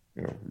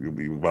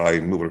 you buy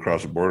and move it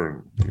across the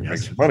border and you make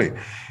some money.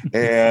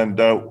 And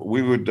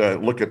we would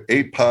look at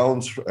 8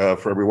 pounds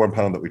for every 1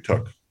 pound that we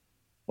took.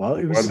 Well,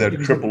 it On was that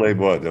AAA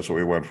Bud, that's what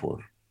we went for.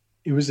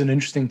 It was an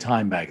interesting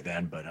time back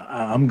then, but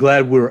I'm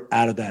glad we're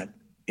out of that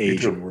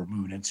age and we're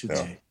moving into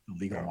the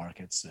legal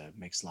markets.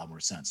 Makes a lot more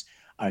sense.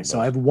 All right, so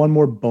I have one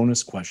more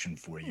bonus question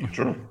for you.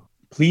 Sure.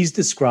 Please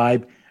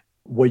describe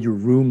what your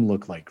room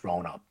looked like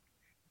growing up.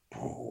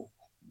 Oh,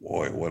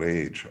 boy, what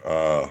age?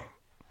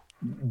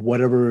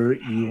 Whatever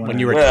you want. When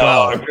you were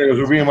 12. It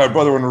was me and my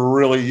brother when we were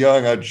really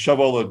young. I'd shove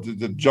all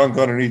the junk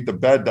underneath the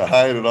bed to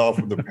hide it all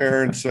from the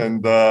parents.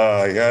 And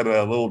I had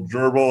a little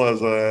gerbil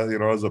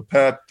as a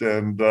pet.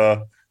 And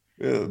other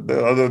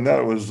than that,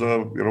 it was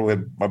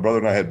my brother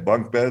and I had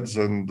bunk beds.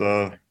 And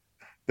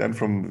then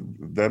from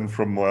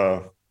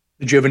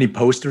Did you have any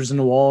posters in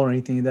the wall or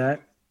anything like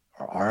that,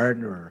 or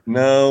art or?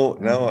 No.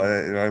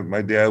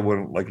 My dad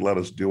wouldn't let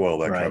us do all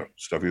that Right. kind of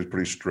stuff. He was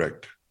pretty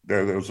strict.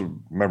 There was a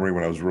memory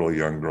when I was really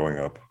young growing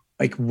up.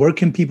 Like, where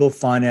can people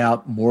find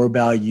out more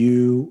about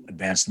you,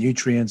 Advanced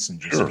Nutrients, and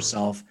just Sure.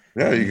 yourself?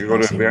 Yeah, you can go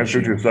to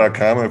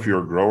advancednutrients.com if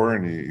you're a grower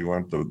and you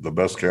want the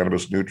best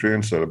cannabis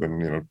nutrients that have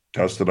been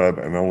tested on,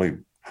 and only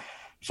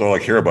so all I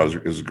care about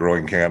is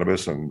growing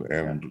cannabis,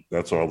 and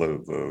that's all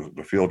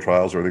the field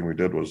trials. Everything we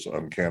did was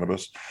on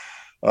cannabis.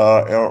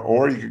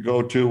 Or you could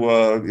go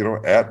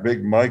to at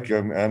Big Mike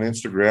on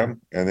Instagram,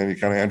 and then you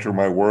kind of enter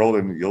my world,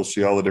 and you'll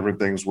see all the different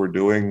things we're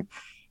doing.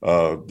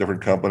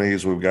 Different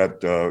companies. We've got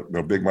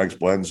Big Mike's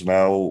Blends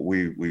now.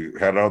 We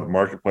had it out in the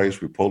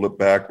marketplace. We pulled it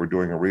back. We're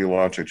doing a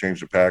relaunch. I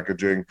changed the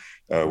packaging.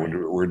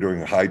 We're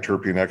doing high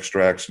terpene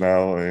extracts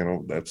now.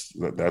 That's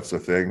the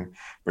thing.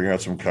 Bringing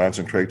out some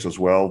concentrates as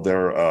well.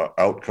 They're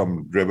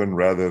outcome driven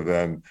rather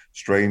than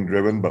strain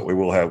driven. But we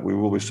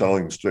will be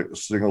selling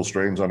single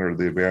strains under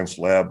the Advanced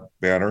Lab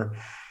banner.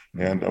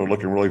 And I'm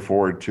looking really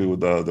forward to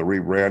the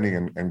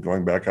rebranding and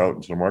going back out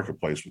into the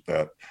marketplace with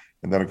that.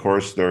 And then, of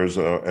course, there's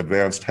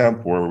advanced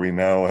hemp, where we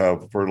now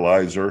have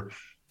fertilizer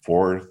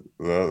for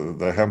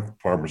the hemp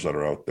farmers that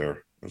are out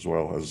there, as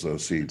well as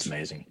seeds. It's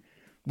amazing.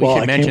 We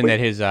should mention that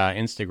his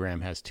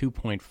Instagram has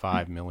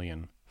 2.5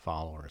 million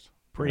followers.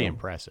 Pretty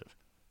impressive.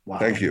 Wow.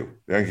 Thank you.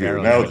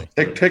 Very now, really.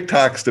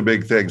 TikTok's the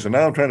big thing. So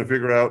now I'm trying to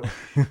figure out,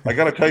 I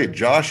got to tell you,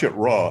 Josh at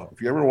Raw, if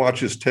you ever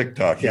watch his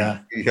TikTok,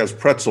 he has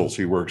pretzels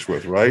he works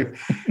with, right?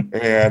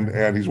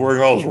 and he's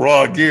wearing all his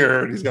Raw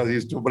gear, and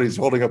he's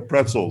holding up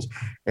pretzels.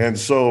 And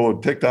so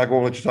TikTok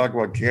won't let you talk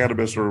about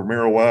cannabis or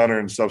marijuana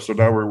and stuff. So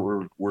now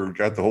we're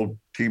got the whole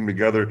team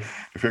together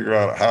to figure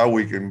out how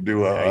we can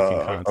do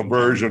a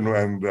version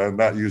and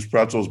not use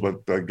pretzels,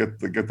 but get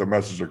the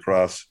message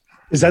across.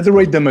 Is that the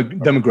right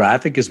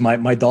demographic? Because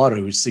my daughter,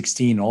 who's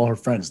 16, all her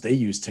friends, they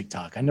use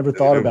TikTok. I never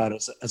thought about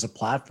it as a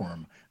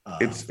platform.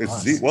 It's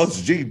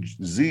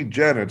Z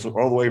Gen. It's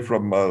all the way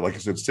from like I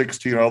said,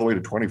 16 all the way to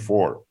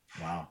 24.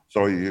 Wow.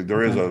 So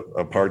there is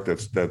a part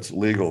that's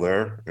legal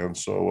there, and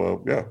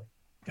so yeah.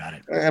 Got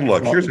it. And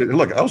look,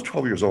 I was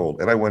 12 years old,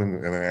 and I went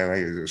and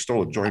I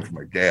stole a joint from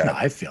my dad. No,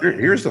 I feel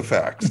here's the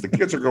facts: the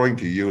kids are going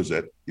to use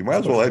it. You might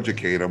as well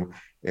educate them,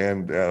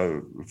 and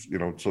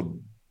so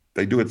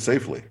they do it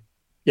safely.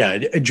 Yeah,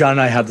 John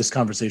and I have this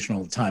conversation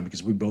all the time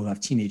because we both have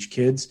teenage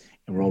kids,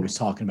 and we're always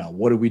talking about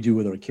what do we do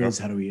with our kids?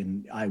 How do we?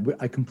 And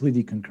I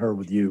completely concur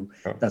with you.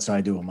 That's what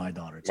I do with my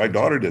daughter. My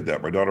daughter did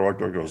that. My daughter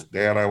walked over and goes,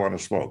 "Dad, I want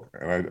to smoke."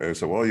 And I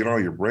said, "Well,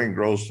 your brain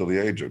grows to the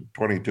age of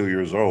 22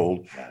 years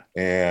old,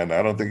 and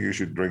I don't think you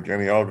should drink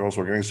any alcohol,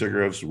 smoke any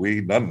cigarettes,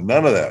 weed, none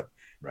of that."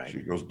 Right. She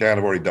goes, "Dad,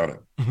 I've already done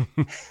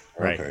it."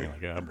 Right.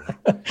 Okay.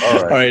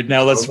 All right.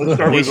 Now let's start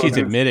at least she's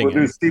admitting we'll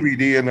do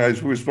CBD,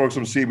 and we smoked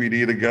some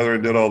CBD together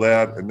and did all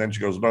that. And then she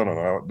goes,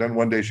 no. Then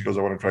one day she goes,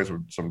 "I want to try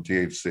some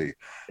THC."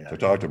 Yeah. So I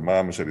talked to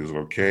Mom and said, "Is it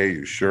okay?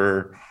 You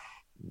sure?"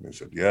 And they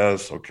said,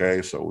 "Yes."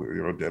 Okay. So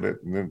we did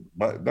it. And then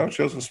now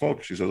she doesn't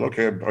smoke. She says,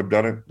 "Okay, I've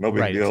done it. No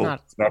big deal.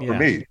 It's not for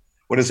me."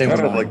 When it's kind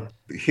of like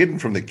hidden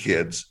from the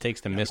kids.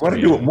 Takes the mystery. I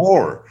want to do it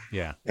more.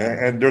 Yeah.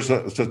 And there's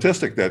a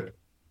statistic that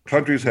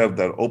countries have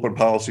that open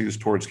policies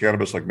towards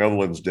cannabis, like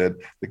Netherlands did.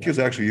 The kids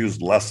actually use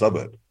less of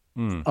it.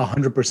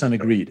 100%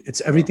 agreed.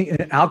 It's everything.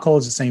 And alcohol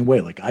is the same way.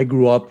 Like I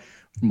grew up,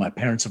 my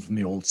parents are from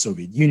the old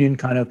Soviet Union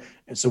kind of.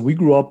 And so we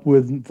grew up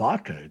with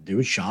vodka, do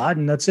a shot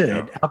and that's it.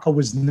 Yeah. Alcohol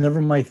was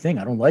never my thing.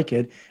 I don't like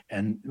it.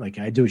 And like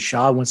I do a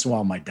shot once in a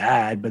while with my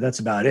dad, but that's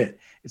about it.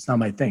 It's not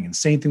my thing. And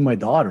same thing with my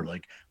daughter,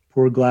 like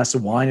pour a glass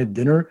of wine at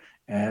dinner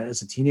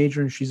as a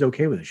teenager and she's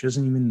okay with it. She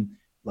doesn't even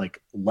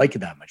like it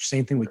that much.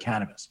 Same thing with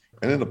cannabis.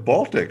 And in the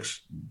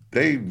Baltics,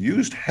 they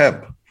used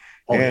hemp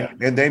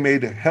and they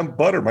made hemp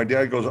butter. My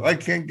dad goes, "I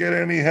can't get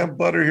any hemp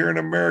butter here in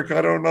America.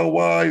 I don't know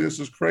why. This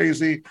is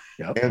crazy."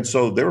 Yep. And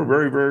so they were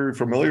very, very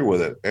familiar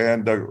with it.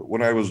 And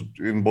when I was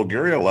in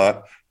Bulgaria a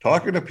lot,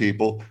 talking to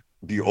people,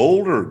 the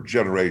older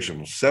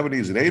generation,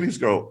 70s and 80s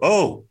go,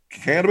 "Oh,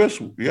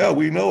 cannabis? Yeah,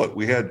 we know it.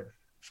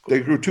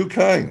 They grew two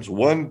kinds,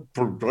 one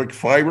for like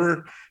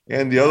fiber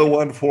and the other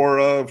one for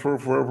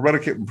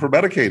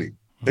medicating.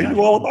 They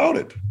knew all about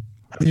it."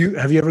 Have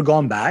you ever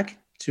gone back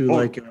to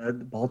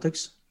the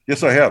Baltics?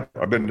 Yes, I have.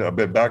 I've been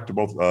back to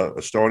both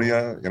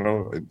Estonia,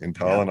 in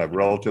Tallinn. I have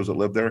relatives that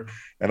live there,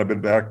 and I've been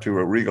back to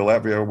Riga,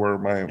 Latvia, where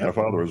my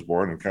father was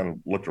born, and kind of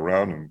looked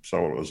around and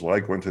saw what it was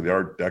like. Went to the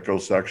Art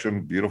Deco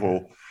section.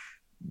 Beautiful,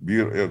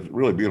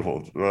 really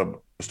beautiful.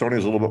 Estonia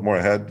is a little bit more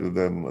ahead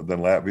than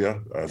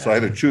Latvia, so I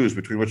had to choose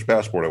between which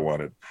passport I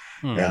wanted.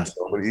 And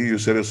so I'm an EU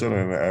citizen,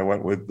 and I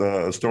went with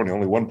Estonia.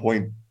 Only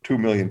 1.2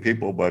 million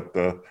people, but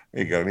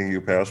you got an EU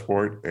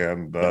passport,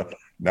 and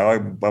now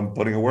I'm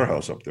putting a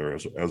warehouse up there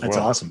as well. That's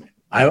awesome.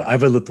 I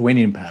have a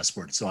Lithuanian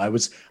passport, so I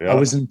was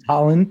in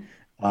Tallinn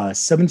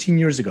 17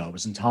 years ago. I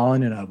was in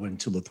Tallinn, and I went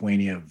to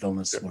Lithuania,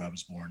 Vilnius, where I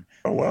was born.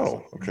 Oh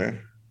wow! Okay,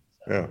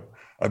 yeah.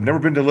 I've never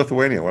been to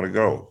Lithuania. I want to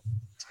go.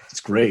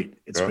 It's great.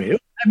 It's great.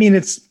 I mean,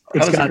 it's how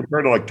does it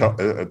compare to like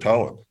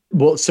Tallinn?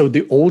 Well, so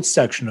the old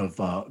section of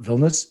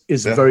Vilnius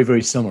is very,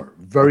 very similar.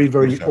 Very,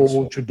 very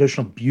old,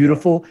 traditional,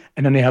 beautiful.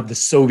 And then they have the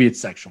Soviet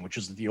section, which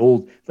is the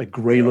old, like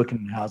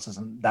gray-looking houses,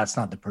 and that's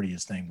not the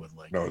prettiest thing with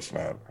like. No, it's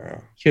not.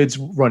 Kids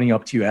running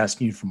up to you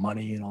asking you for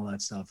money and all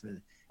that stuff.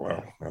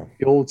 Wow.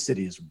 The old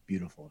city is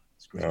beautiful.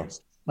 It's great. Yeah.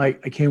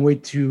 Mike, I can't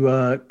wait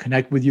to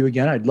connect with you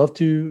again. I'd love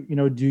to,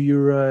 do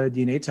your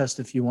DNA test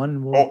if you want.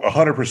 And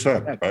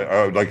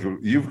 100%. Like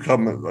you've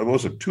come, what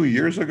was it, 2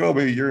 years ago?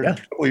 Maybe a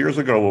couple of years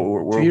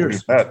ago. 2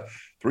 years. We met.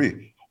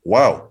 3.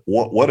 Wow.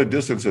 What a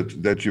distance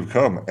that you've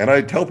come. And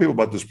I tell people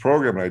about this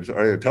program. And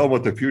I tell them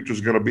what the future is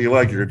going to be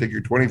like. You're going to take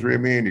your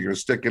 23andMe and you're going to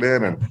stick it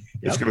in, and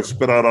it's going to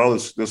spit out all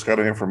this kind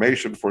of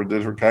information for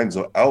different kinds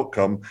of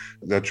outcome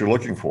that you're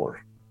looking for.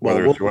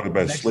 Whether it's you want the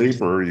best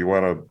sleep or you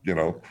want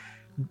to,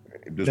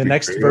 the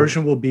next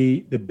version will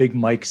be the Big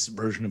Mike's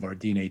version of our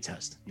DNA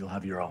test. You'll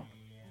have your own.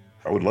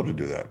 I would love to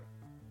do that.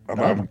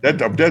 I'm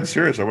dead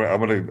serious. I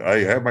have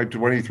my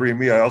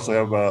 23andMe. I also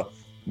have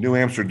New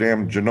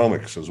Amsterdam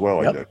Genomics as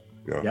well. Yep. I did.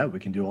 Yeah, we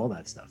can do all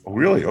that stuff. Oh,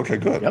 really? Okay,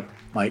 good. Yep,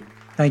 Mike.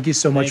 Thank you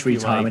so much Thank for your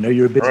you, time. Mike. I know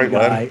you're a busy All right,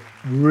 guy.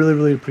 Really,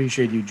 really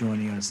appreciate you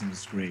joining us, and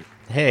it's great.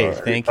 Hey,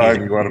 thank Anytime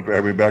you. you want to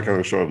have me back on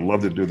the show, I'd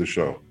love to do the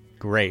show.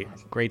 Great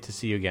to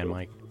see you again,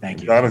 Mike.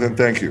 Thank you. Jonathan,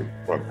 thank you.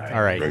 All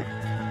right. Great.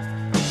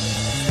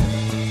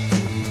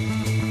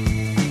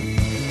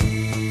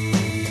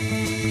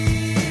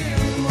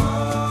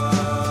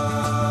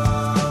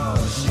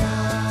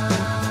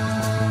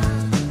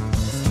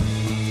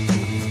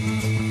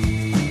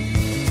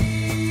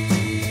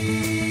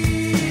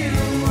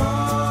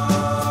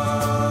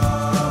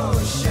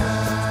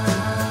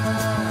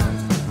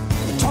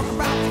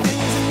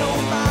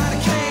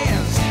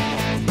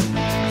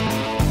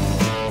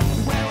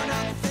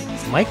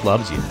 Mike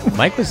loves you.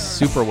 Mike was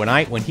super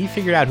when he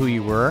figured out who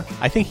you were.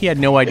 I think he had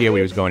no idea what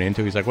he was going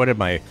into. He's like, "What did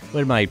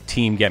my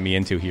team get me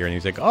into here?" And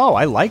he's like, "Oh,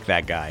 I like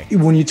that guy."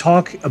 When you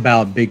talk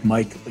about Big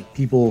Mike, like,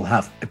 people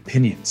have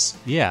opinions.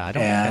 Yeah, I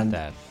don't And- get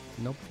that.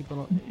 No, people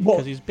don't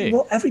because he's big.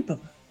 Well,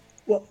 everybody.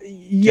 Well,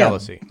 yeah,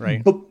 Jealousy,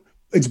 right? But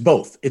it's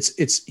both.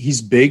 It's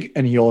he's big,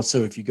 and he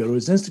also, if you go to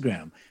his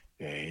Instagram,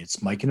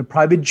 it's Mike in a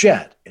private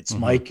jet. It's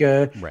Mike,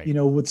 Right.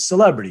 with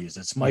celebrities.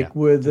 It's Mike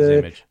Yeah, with his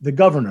image. the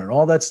governor,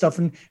 all that stuff.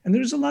 And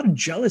there's a lot of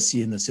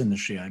jealousy in this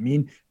industry. I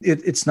mean,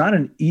 it's not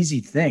an easy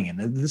thing.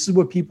 And this is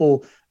what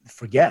people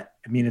forget.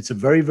 I mean, it's a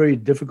very, very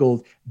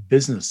difficult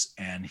business.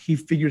 And he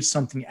figured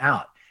something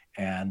out.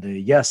 And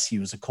yes, he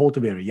was a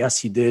cultivator. Yes,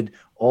 he did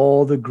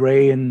all the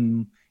gray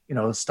and,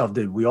 stuff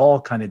that we all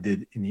kind of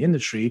did in the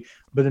industry.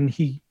 But then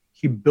he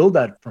built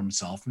that for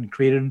himself and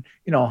created,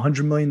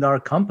 $100 million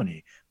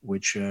company,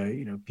 which,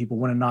 people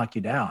want to knock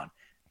you down.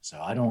 So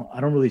I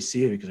don't really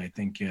see it, because I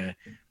think,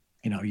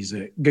 he's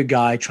a good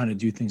guy trying to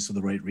do things for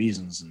the right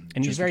reasons. And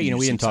And he's just very, because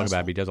we you're didn't talk about it,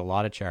 successful. but he does a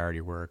lot of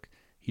charity work.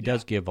 He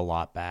does give a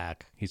lot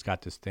back. He's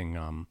got this thing,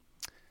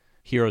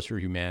 Heroes for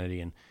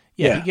Humanity. And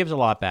he gives a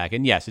lot back.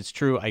 And yes, it's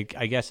true. I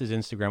guess his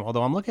Instagram,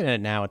 although I'm looking at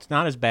it now, it's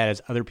not as bad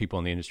as other people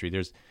in the industry.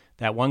 There's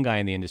that one guy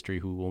in the industry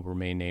who will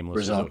remain nameless.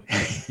 Rizzo.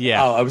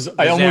 Yeah. Oh,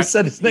 I almost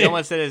said his name. You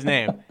almost said his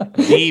name.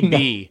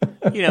 DB.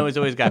 He's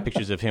always got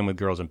pictures of him with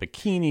girls in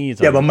bikinis.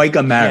 Yeah, on but Mike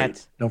got married.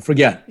 jets. Don't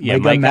forget. Yeah,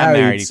 Mike got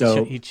married.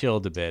 So He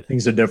chilled a bit.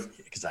 things are different.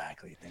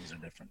 Exactly. Things are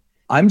different.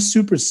 I'm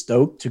super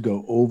stoked to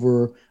go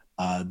over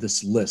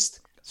this list.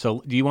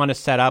 So do you want to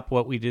set up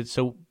what we did?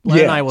 So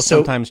Len and I will so-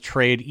 sometimes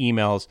trade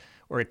emails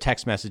or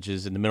text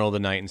messages in the middle of the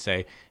night and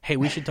say, hey,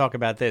 we should talk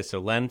about this. So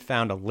Len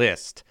found a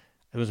list.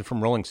 Was it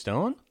from Rolling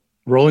Stone?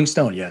 Rolling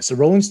Stone, yeah. So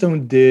Rolling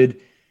Stone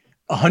did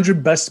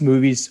 100 best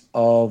movies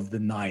of the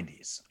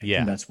 90s. I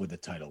think that's what the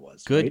title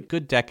was. right?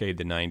 Good decade,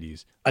 the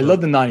 90s. I love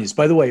the 90s.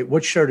 By the way,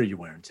 what shirt are you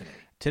wearing today?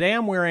 Today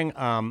I'm wearing,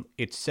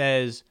 it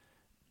says,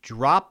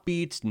 drop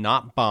beats,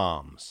 not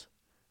bombs.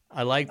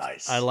 I like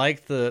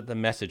the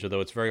message, although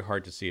it's very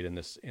hard to see it in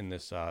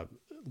this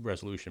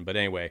resolution. But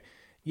anyway,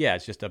 yeah,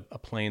 it's just a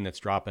plane that's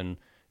dropping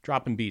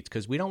beats,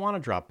 because we don't want to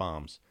drop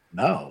bombs.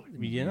 No.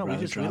 We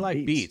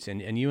like beats,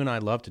 and you and I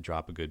love to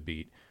drop a good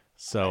beat.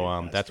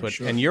 So that's what.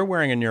 Sure. And you're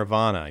wearing a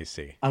Nirvana, I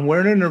see. I'm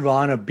wearing a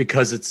Nirvana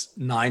because it's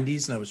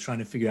 90s, and I was trying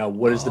to figure out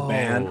what is the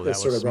band that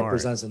sort of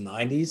represents the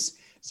 90s.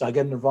 So I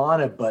got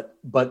Nirvana, but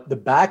the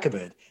back of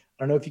it, I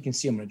don't know if you can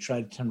see. I'm going to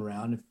try to turn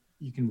around if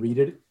you can read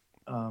it.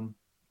 Can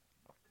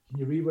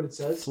you read what it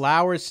says?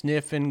 Flowers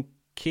sniffing,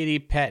 kitty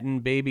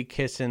petting, baby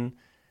kissing,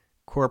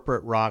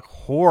 corporate rock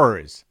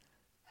whores.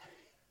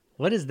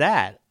 What is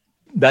that?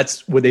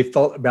 That's what they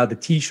felt about the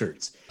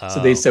T-shirts. So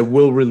they said,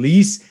 we'll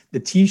release the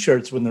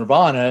T-shirts with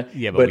Nirvana,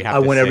 but I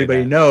want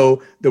everybody to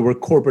know that we're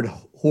corporate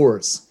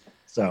whores.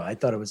 So I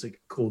thought it was a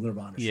cool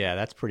Nirvana shirt. Yeah,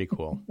 that's pretty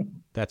cool.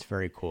 That's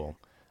very cool.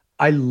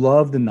 I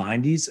love the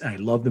 90s, and I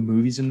love the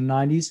movies in the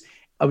 90s.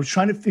 I was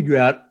trying to figure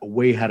out a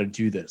way how to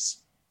do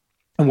this,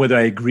 and whether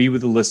I agree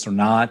with the list or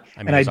not. I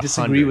mean, and I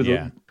disagree with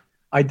it.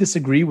 I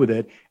disagree with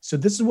it. So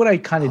this is what I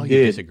kind of did.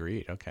 You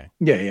disagreed. Okay.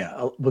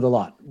 Yeah, with a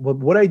lot.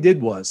 What I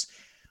did was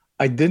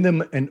I did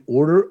them in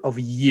order of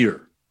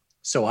year.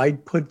 So I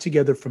put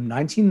together from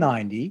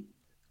 1990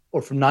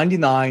 or from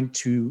 99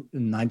 to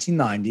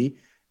 1990,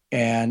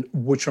 and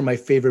which are my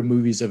favorite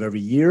movies of every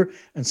year,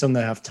 and some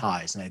that have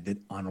ties, and I did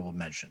honorable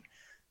mention.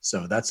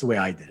 So that's the way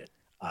I did it.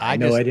 I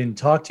know I didn't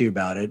talk to you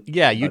about it.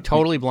 Yeah, you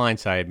totally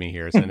blindsided me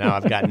here. So now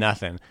I've got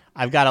nothing.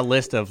 I've got a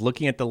list of,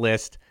 looking at the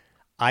list,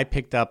 I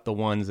picked up the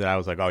ones that I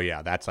was like, oh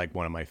yeah, that's like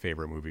one of my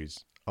favorite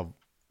movies of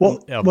the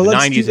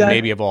 90s and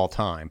maybe of all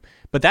time.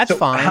 But that's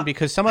fine,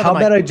 because some of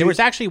them, there was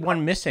actually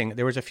one missing.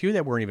 There was a few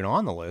that weren't even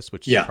on the list,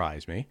 which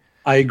surprised me.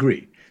 I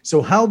agree.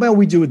 So how about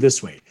we do it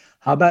this way?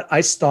 How about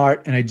I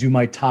start and I do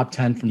my top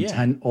 10 from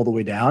 10 all the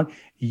way down.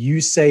 You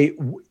say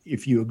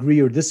if you agree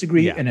or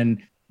disagree, and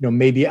then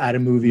maybe add a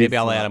movie. Maybe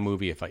I'll add a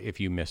movie if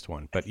you missed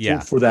one. But yeah,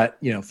 for that.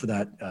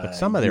 But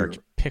some of their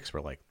picks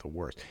were like the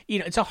worst.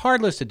 It's a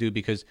hard list to do,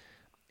 because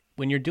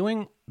when you're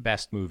doing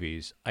best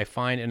movies, I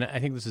find, and I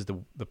think this is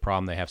the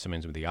problem they have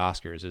sometimes with the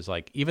Oscars, is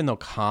like, even though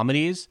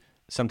comedies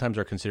sometimes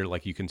are considered,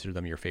 like you consider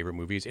them your favorite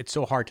movies, it's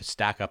so hard to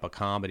stack up a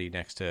comedy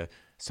next to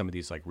some of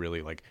these like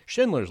really like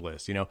Schindler's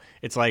List.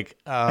 It's like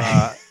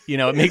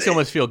it makes you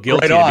almost feel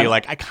guilty Right to be on.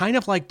 like, I kind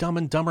of like Dumb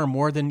and Dumber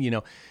more than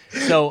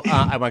So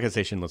I'm not gonna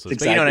say Schindler's List,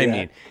 but you know what I Exactly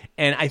mean.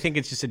 And I think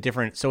it's just a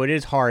different. So it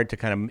is hard to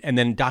kind of. And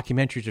then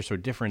documentaries are so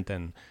different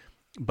than.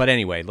 But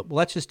anyway,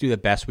 let's just do the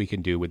best we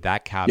can do with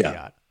that caveat.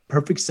 Yeah.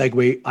 Perfect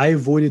segue. I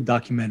avoided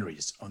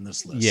documentaries on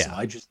this list. Yeah. So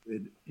I just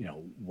did,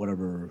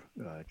 whatever.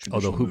 Although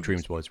traditional Hoop movies.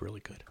 Dreams was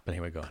really good. But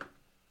anyway, go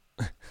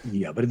on.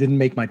 Yeah, but it didn't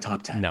make my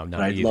top 10. No, not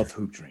but I me love either.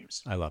 Hoop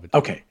Dreams. I love it.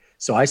 Okay.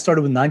 So I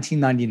started with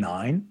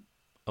 1999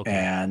 Okay.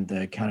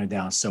 and counted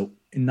down. So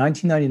in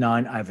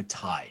 1999, I have a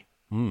tie.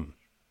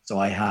 So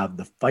I have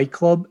The Fight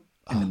Club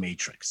and The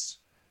Matrix.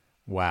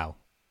 Wow.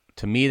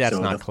 To me, that's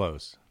So not the-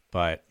 close.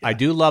 But I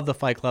do love The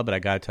Fight Club, but I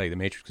got to tell you, The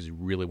Matrix is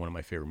really one of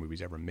my favorite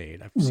movies ever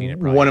made. I've seen it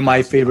probably One of my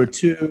 1,000 favorite times.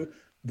 too.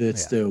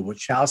 That's the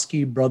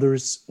Wachowski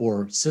brothers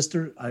or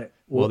sister.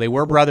 Well, they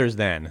were brothers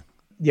then.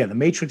 Yeah, The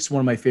Matrix is one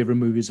of my favorite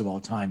movies of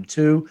all time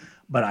too.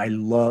 But I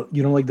love,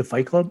 you don't like The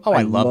Fight Club? Oh,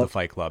 I love The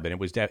Fight Club, and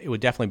it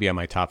would definitely be on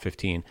my top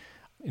 15.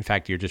 In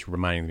fact, you're just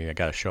reminding me I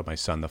got to show my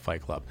son The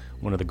Fight Club,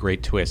 one of the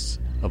great twists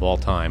of all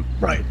time.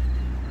 Right.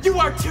 You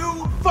are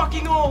too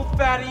fucking old,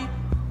 fatty.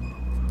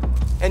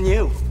 And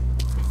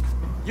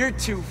you're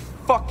too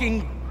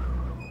fucking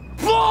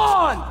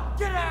blonde.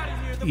 Get out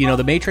of here.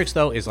 The Matrix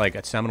though is like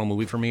a seminal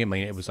movie for me. I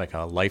mean, it was like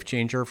a life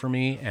changer for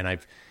me, and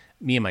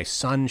me and my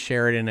son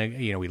share it,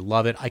 and we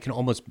love it. I've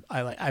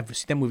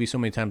seen that movie so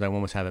many times I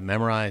almost have it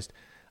memorized.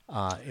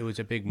 It was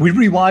a big movie.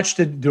 We rewatched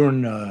it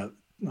during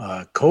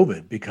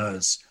COVID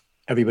because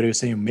everybody was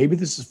saying maybe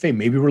this is fake.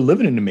 Maybe we're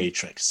living in the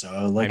Matrix. So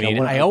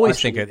I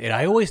always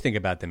think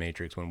about the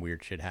Matrix when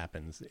weird shit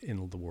happens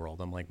in the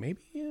world. I'm like, maybe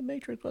the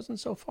Matrix wasn't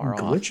so far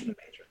off. glitch in the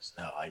Matrix.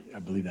 No, I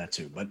believe that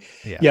too. But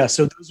Yeah. yeah,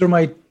 so those are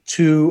my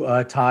two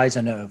ties.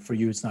 I know for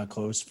you it's not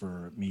close.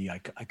 For me, I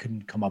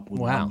couldn't come up with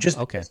Wow. one. Just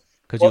Okay.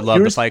 Because you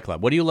love the Fight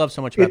Club. What do you love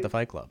so much about the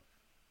Fight Club?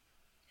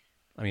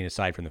 I mean,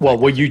 aside from the Well,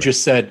 fact what that you it's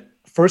just said.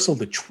 First of all,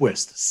 the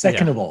twist.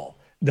 Second Yeah. of all,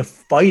 the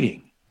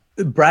fighting.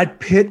 Brad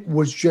Pitt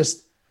was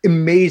just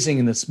amazing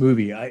in this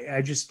movie.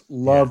 I just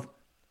love,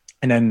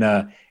 and then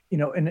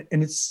and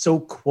it's so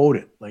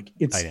quoted. Like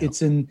I know.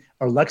 it's in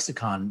our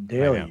lexicon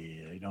daily.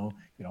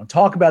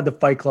 Talk about the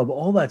Fight Club,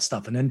 all that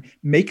stuff, and then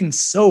making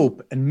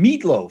soap and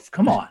Meatloaf.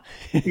 Come on,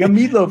 you got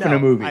Meatloaf in a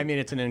movie. I mean,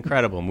 it's an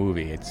incredible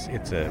movie. It's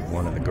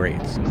one of the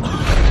greats.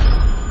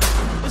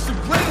 It's the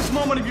greatest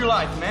moment of your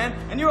life, man.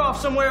 And you're off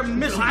somewhere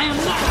miserable. I am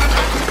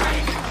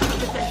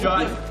not.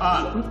 Shut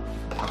up.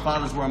 Our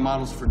fathers were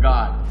models for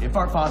God. If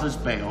our fathers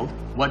failed,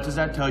 what does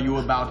that tell you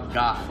about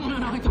God?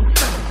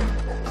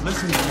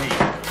 Listen to me. You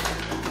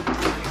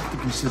have to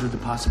consider the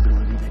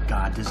possibility that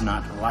God does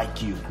not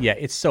like you. Yeah,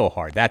 it's so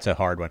hard. That's a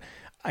hard one.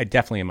 I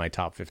definitely in my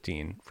top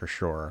 15 for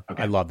sure.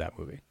 Okay. I love that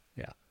movie.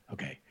 Yeah.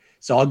 Okay.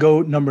 So I'll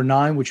go number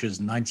 9, which is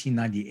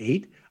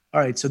 1998. All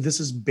right. So this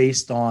is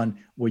based on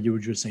what you were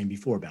just saying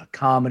before about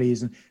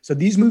comedies. And so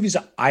these movies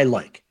I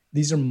like.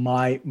 These are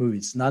my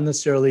movies, not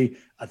necessarily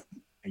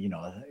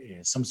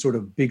some sort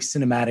of big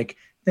cinematic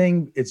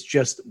thing. It's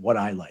just what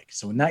I like.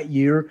 So in that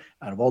year,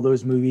 out of all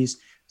those movies,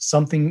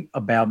 Something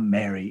About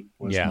Mary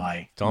was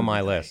it's on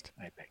my list.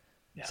 I picked.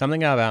 Yeah.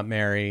 Something About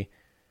Mary.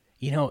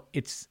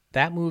 It's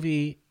that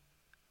movie.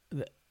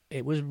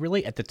 It was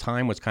really at the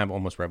time was kind of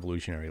almost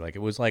revolutionary. Like it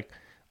was like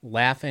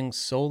laughing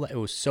it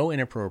was so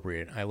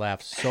inappropriate. I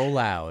laughed so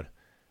loud.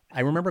 I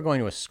remember going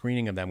to a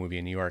screening of that movie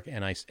in New York,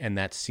 and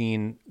that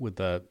scene with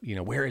the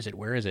where is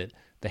it?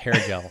 The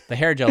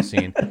hair gel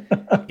scene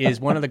is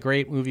one of the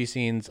great movie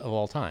scenes of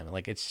all time.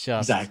 Like it's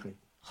just Exactly.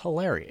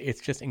 hilarious.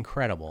 It's just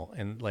incredible,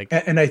 and like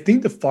And I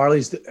think the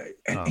Farleys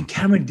and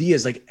Cameron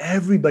Diaz, like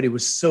everybody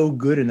was so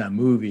good in that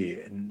movie.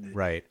 And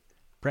right.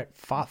 Brett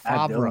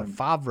Dillon.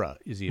 Favre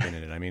is even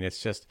in it. I mean, it's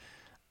just,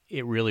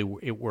 it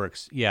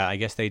works. Yeah, I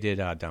guess they did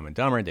Dumb and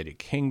Dumber. They did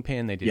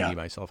Kingpin. They did Me,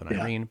 Myself, and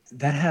Irene.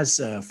 That has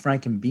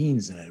Frank and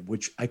Beans in it,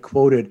 which I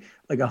quoted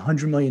like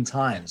 100 million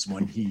times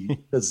when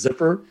the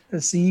zipper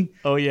scene.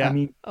 Oh, yeah. I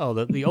mean,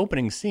 the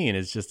opening scene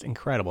is just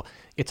incredible.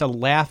 It's a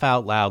laugh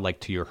out loud,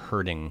 like to your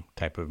hurting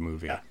type of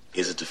movie. Yeah.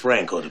 Is it to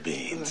Frank or to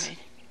Beans?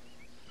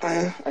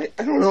 I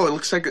don't know. It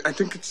looks like I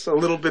think it's a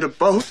little bit of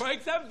both.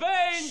 Break that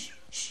vein!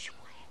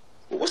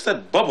 What's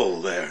that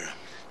bubble there?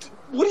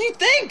 What do you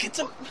think? It's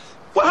a.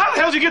 Well, how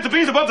the hell did you get the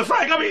beans above the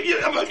Frank? I mean,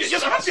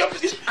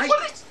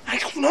 I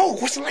don't know.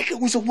 It wasn't like it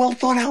was a well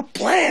thought out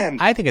plan.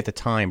 I think at the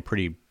time,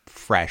 pretty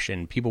fresh,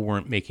 and people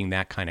weren't making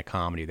that kind of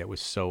comedy that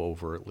was so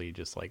overtly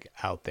just like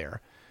out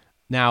there.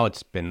 Now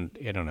it's been,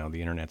 I don't know,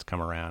 the internet's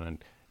come around,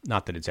 and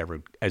not that it's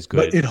ever as good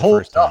But as it the holds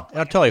first time. up.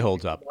 It totally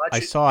holds up. I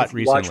saw it If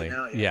you watch recently.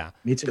 now, Yeah.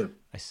 Me too.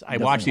 I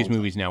watch these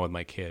movies now with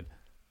my kid.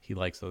 He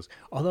likes those.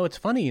 Although it's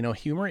funny,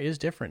 humor is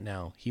different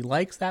now. He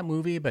likes that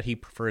movie, but he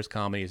prefers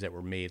comedies that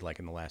were made like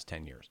in the last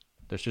 10 years.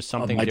 There's just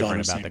something My different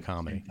daughter's about the same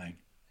comedy. thing.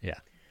 Yeah.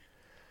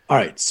 All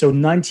right. So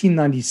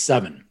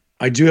 1997,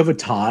 I do have a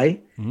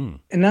tie.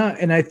 And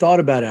I thought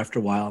about it after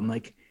a while. I'm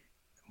like,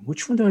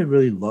 which one do I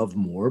really love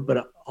more?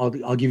 But I'll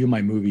give you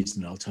my movies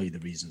and I'll tell you the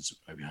reasons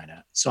behind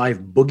that. So I have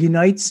Boogie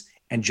Nights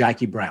and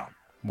Jackie Brown.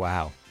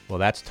 Wow. Well,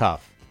 that's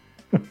tough.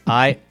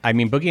 I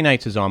mean, Boogie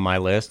Nights is on my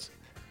list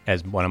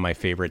as one of my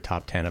favorite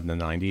top 10 of the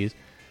 90s.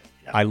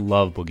 Yeah. I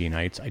love Boogie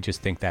Nights. I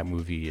just think that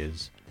movie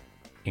is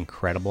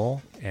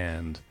incredible.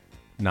 And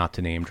not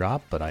to name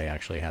drop, but I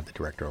actually had the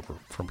director over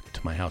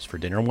to my house for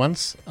dinner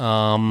once.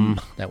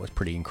 That was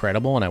pretty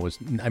incredible.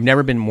 And I've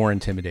never been more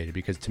intimidated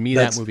because to me,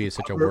 that movie is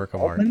such a work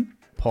of art.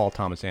 Paul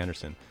Thomas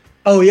Anderson.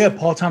 Oh, yeah,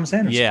 Paul Thomas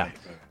Anderson. Yeah.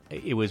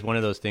 It was one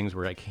of those things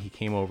where he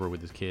came over with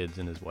his kids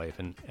and his wife,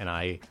 and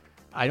I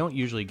don't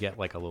usually get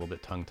like a little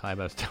bit tongue-tied,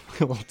 but I was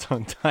definitely a little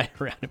tongue-tied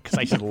around him because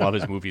I just love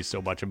his movies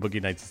so much, and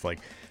Boogie Nights is like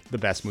the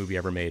best movie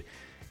ever made.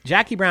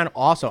 Jackie Brown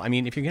also, I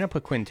mean, if you're going to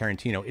put Quentin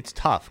Tarantino, it's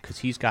tough because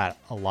he's got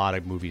a lot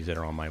of movies that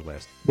are on my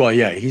list. Well,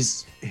 yeah,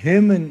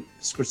 him and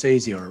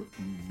Scorsese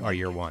are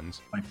your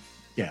ones.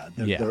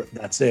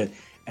 That's it.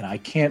 And I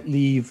can't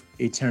leave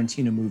a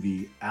Tarantino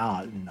movie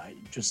out, and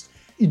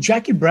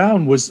Jackie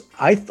Brown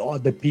I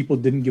thought that people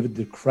didn't give it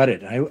the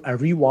credit. I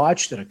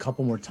rewatched it a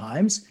couple more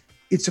times.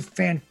 It's a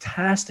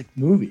fantastic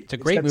movie. It's a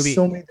great movie.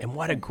 And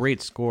what a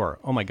great score.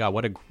 Oh my God,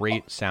 what a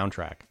great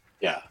soundtrack.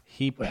 Yeah.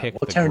 He picked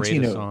the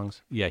greatest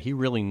songs. Yeah, he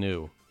really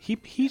knew.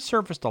 He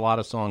surfaced a lot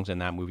of songs in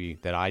that movie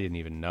that I didn't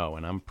even know.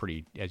 And I'm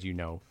pretty, as you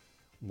know,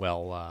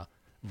 well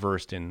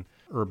versed in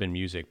urban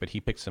music. But he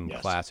picked some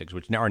classics,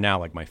 which are now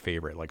like my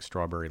favorite, like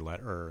Strawberry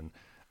Letter. And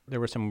there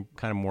were some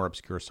kind of more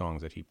obscure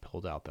songs that he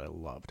pulled out that I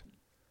loved.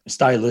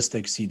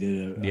 Stylistics, he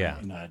did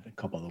in a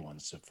couple other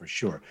ones, so for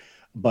sure.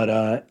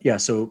 But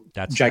so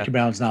Jackie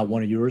Brown's not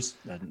one of yours?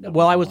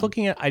 Well, I was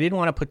looking at, I didn't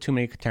want to put too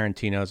many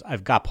Tarantinos.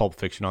 I've got Pulp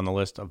Fiction on the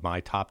list of my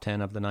top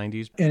 10 of the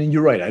 90s. And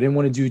you're right. I didn't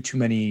want to do too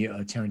many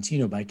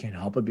Tarantino, but I can't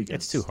help it because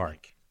it's too hard.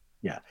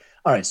 Yeah.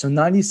 All right. So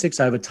 96,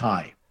 I have a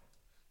tie.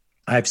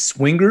 I have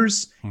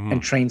Swingers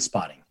and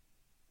Trainspotting.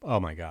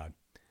 Oh my God.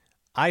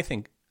 I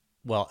think,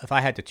 well, if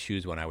I had to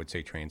choose one, I would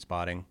say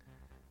Trainspotting.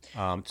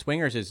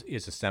 Swingers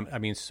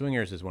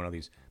Swingers is one of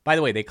these. By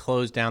the way, they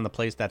closed down the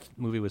place that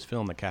movie was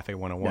filmed, the Cafe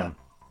 101.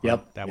 Yeah.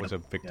 Yep. That was a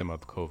victim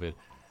of COVID.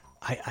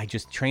 I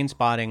just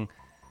Trainspotting.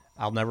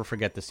 I'll never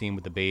forget the scene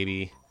with the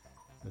baby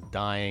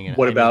dying. And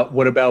what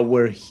about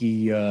where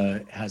he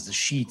has the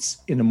sheets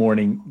in the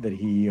morning that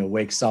he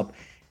wakes up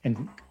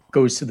and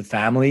goes to the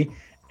family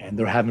and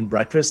they're having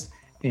breakfast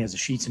and he has the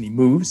sheets and he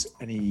moves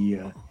and he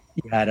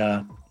had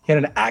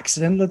an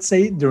accident, let's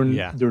say during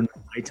the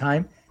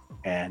nighttime.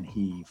 And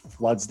he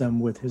floods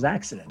them with his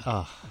accident.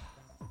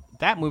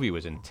 That movie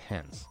was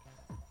intense.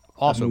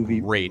 Also,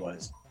 great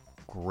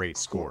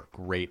score,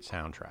 great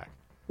soundtrack.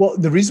 Well,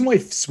 the reason why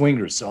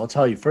Swingers, so I'll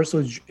tell you, first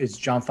of all, it's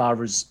Jon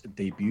Favreau's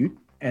debut.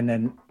 And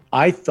then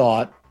I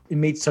thought it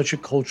made such a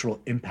cultural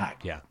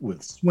impact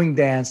with swing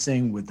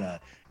dancing, with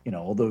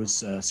all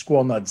those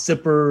Squirrel Nut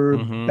Zipper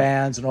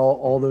bands and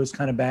all those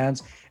kind of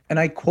bands. And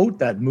I quote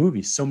that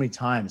movie so many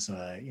times,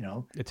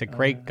 It's a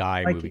great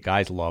movie.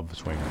 Guys love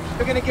Swingers.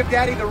 We're going to give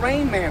Daddy the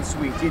Rain Man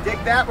suite. Do you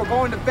dig that? We're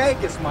going to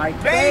Vegas, Mike.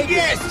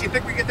 Vegas! You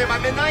think we get there by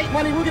midnight?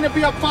 Money, we're going to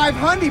be up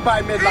 500 by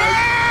midnight.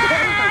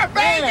 Ah,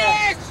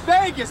 Vegas!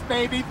 Vegas,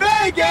 baby,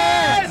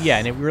 Vegas! Yeah,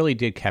 and it really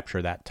did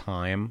capture that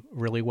time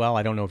really well.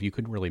 I don't know if you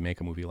could really make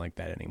a movie like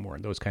that anymore.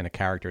 Those kind of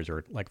characters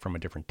are like from a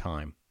different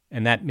time.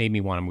 And that made me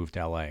want to move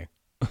to L.A.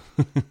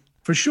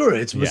 For sure.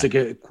 It was like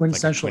a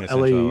quintessential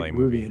LA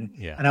movie.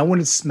 And I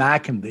wanted to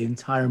smack him the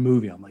entire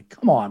movie. I'm like,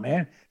 come on,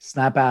 man.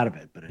 Snap out of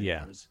it. But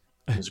it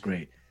was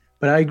great.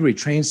 But I agree.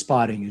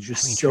 Trainspotting is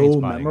just so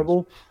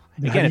memorable.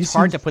 Again, it's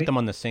hard to put them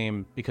on the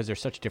same because they're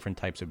such different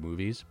types of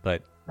movies.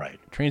 But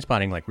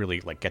Trainspotting really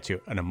gets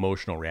you an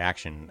emotional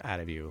reaction out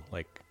of you.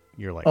 Like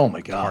you're like, oh my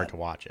God, it's hard to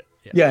watch it.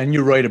 Yeah, and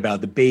you're right about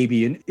the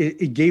baby. And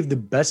it gave the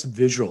best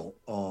visual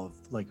of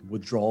like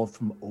withdrawal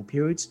from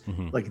opioids.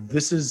 Like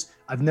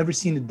I've never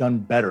seen it done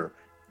better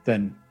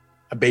than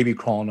a baby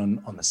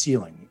crawling on the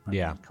ceiling. I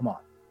mean, come on.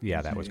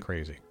 Yeah, that was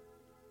crazy.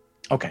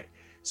 Okay,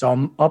 so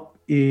I'm up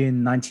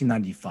in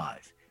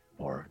 1995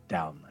 or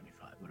down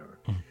 95,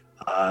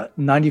 whatever.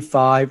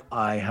 95,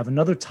 I have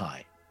another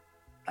tie.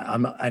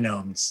 I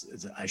know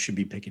I should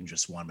be picking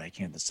just one, but I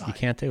can't decide. You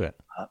can't do it.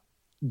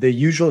 The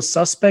Usual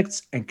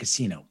Suspects and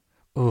Casino.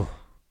 Oh,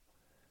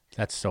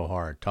 that's so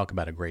hard. Talk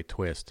about a great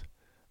twist.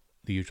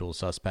 The Usual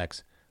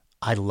Suspects.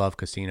 I love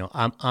Casino.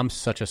 I'm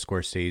such a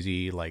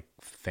Scorsese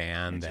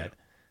fan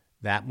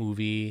that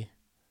movie.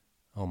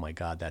 Oh my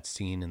God, that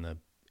scene in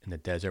the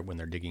desert when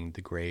they're digging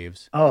the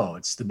graves. Oh,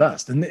 it's the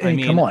best. And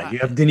come on, you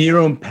have De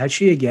Niro and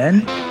Pesci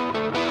again.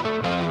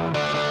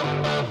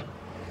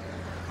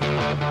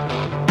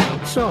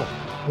 So,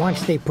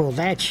 once they pulled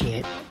that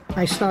shit,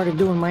 I started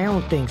doing my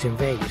own things in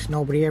Vegas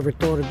nobody ever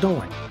thought of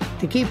doing.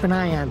 To keep an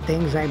eye on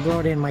things, I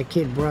brought in my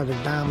kid brother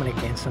Dominic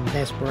and some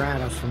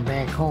desperados from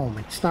back home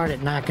and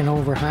started knocking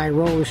over high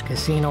rollers,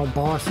 casino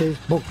bosses,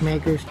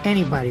 bookmakers,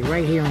 anybody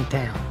right here in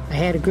town. I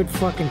had a good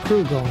fucking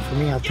crew going for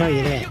me, I'll tell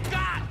you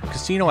that.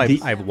 Casino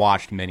I've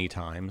watched many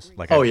times.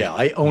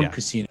 I own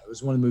Casino. It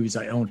was one of the movies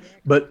I owned.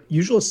 But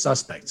Usual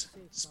Suspects,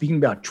 speaking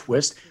about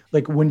twist,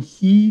 like when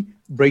he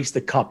breaks the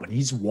cup and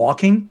he's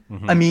walking,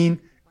 I mean,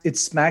 it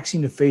smacks you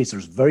in the face.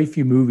 There's very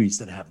few movies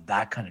that have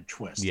that kind of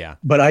twist. Yeah.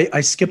 But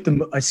I skipped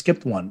them. I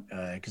skipped one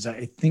because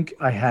I think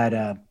I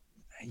had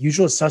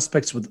Usual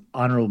Suspects with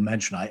honorable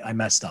mention. I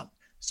messed up.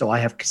 So I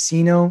have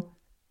Casino,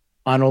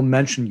 honorable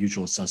mention,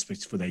 Usual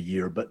Suspects for that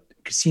year, but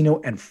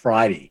Casino and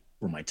Friday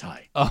were my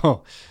tie.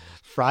 Oh,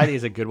 Friday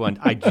is a good one.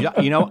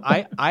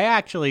 I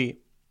actually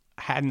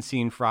hadn't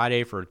seen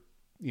Friday for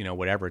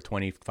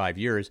 25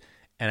 years,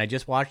 and I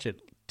just watched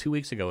it 2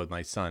 weeks ago with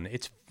my son.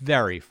 It's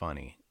very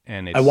funny,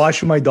 and I watched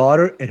it with my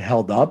daughter. It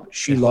held up.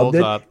 She loved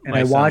it, and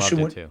I watched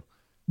it too.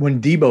 When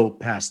Debo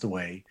passed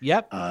away.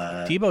 Yep.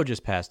 Debo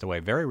just passed away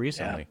very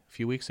recently, a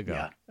few weeks ago.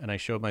 Yeah. And I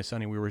showed my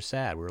son and we were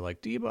sad. We were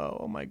like,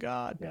 Debo, oh my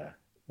God. Yeah.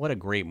 What a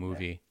great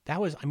movie. Yeah. That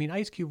was,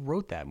 Ice Cube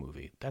wrote that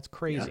movie. That's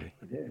crazy.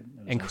 Yeah,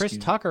 and Chris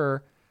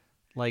Tucker,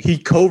 he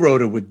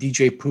co-wrote it with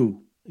DJ Pooh.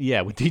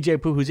 Yeah, with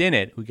DJ Pooh, who's in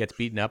it, who gets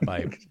beaten up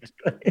by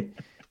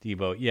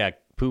Debo. Yeah,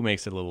 Pooh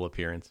makes a little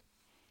appearance.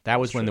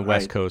 That was when the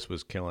West Coast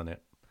was killing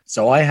it.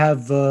 So I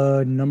have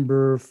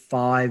number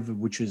 5,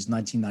 which is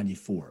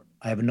 1994.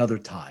 I have another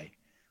tie.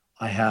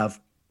 I have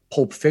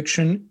Pulp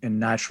Fiction and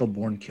Natural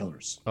Born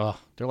Killers. Oh,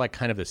 they're like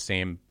kind of the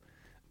same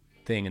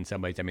thing in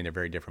some ways. I mean, they're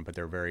very different, but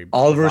they're very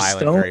Oliver violent,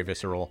 Stone? very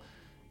visceral.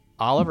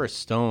 Oliver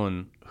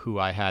Stone, who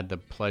I had the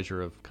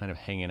pleasure of kind of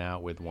hanging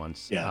out with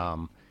once,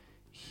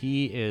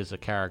 he is a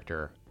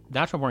character.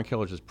 Natural Born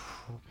Killers is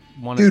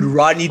Rodney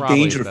probably his best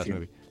Dangerfield.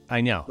 movie.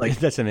 I know. Like,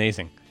 that's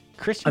amazing.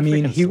 Christian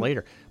freaking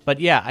Slater. But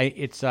yeah,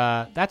 it's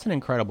that's an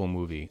incredible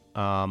movie.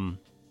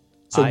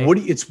 So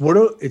it's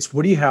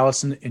Woody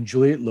Harrelson and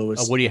Juliette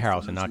Lewis. Woody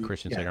Harrelson, not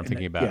Christian Slater. I'm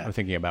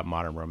thinking about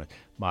modern.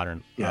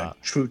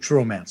 True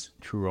Romance.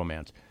 True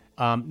Romance.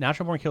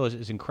 Natural Born Killers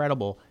is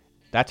incredible.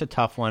 That's a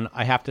tough one.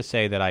 I have to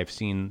say that I've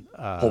seen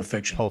Pulp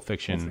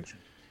Fiction,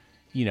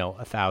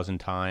 1,000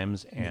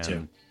 times, and me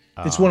too.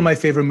 It's one of my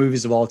favorite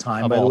movies of all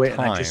time, by the way.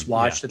 And I just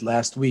watched it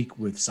last week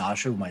with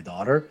Sasha, with my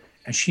daughter,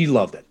 and she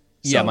loved it.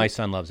 So, yeah, my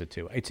son loves it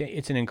too.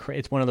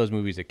 It's one of those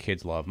movies that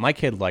kids love. My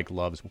kid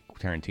loves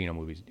Tarantino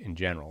movies in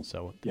general.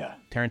 So yeah,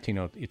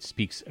 Tarantino, it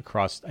speaks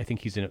across. I think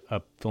he's a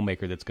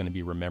filmmaker that's going to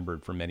be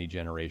remembered for many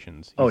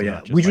generations.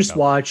 We just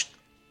watched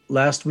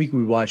last week.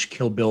 We watched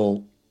Kill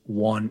Bill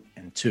 1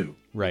 and 2.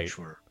 Right.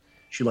 Which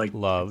she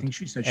loved. I think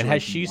she said. And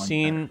has she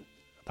seen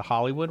the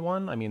Hollywood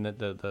one? I mean,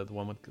 the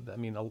one with. I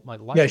mean, my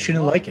life. Yeah, she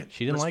didn't like it.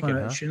 She didn't like it.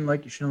 Huh? She didn't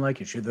like it. She didn't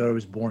like it. She thought it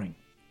was boring.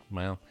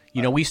 Well,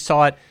 we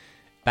saw it.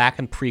 Back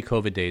in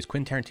pre-COVID days,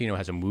 Quentin Tarantino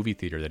has a movie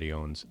theater that he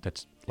owns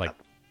that's like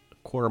a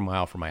quarter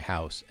mile from my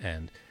house,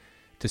 and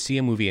to see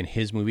a movie in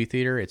his movie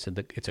theater, it's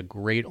a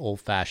great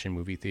old-fashioned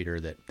movie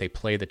theater that they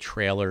play the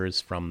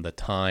trailers from the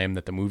time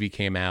that the movie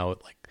came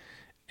out,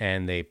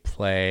 and they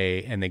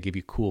play and they give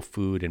you cool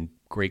food and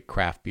great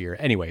craft beer.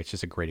 Anyway, it's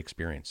just a great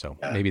experience. So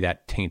maybe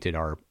that tainted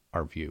our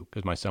view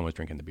because my son was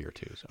drinking the beer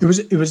too. So.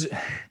 It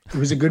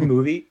was a good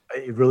movie.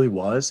 It really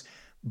was.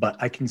 But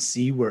I can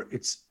see where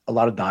it's a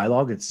lot of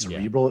dialogue. It's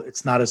cerebral. Yeah.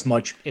 It's not as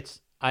much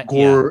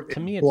gore. To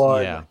me,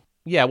 blood.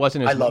 It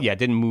wasn't as it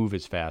didn't move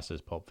as fast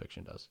as Pulp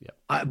Fiction does.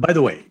 Yeah. By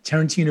the way,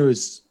 Tarantino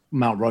is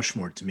Mount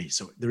Rushmore to me.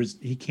 So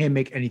he can't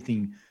make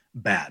anything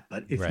bad.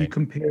 But if you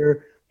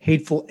compare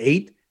Hateful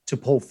Eight to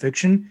Pulp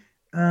Fiction,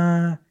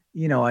 I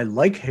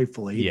like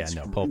Hateful Eight. Yeah,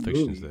 no, Pulp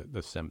Fiction's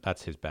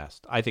that's his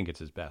best. I think it's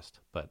his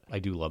best, but I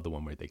do love the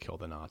one where they kill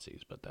the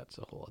Nazis, but that's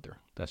a whole other,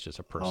 that's just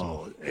a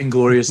personal. Oh,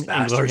 Inglourious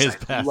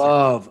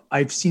Basterds.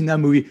 I've seen that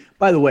movie.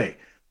 By the way,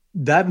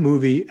 that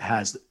movie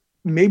has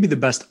maybe the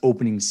best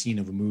opening scene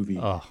of a movie.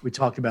 Oh, we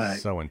talked about it.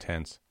 So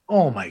intense.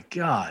 Oh my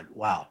God.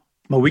 Wow.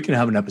 Well, we can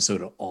have an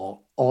episode of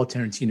all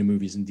Tarantino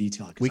movies in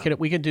detail. We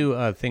could do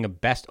a thing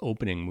of best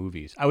opening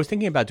movies. I was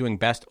thinking about doing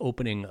best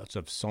openings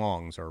of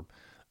songs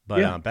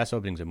But best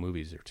openings of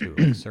movies are too.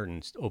 Like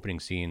certain opening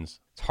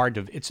scenes.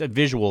 It's a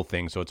visual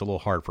thing, so it's a little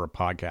hard for a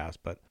podcast.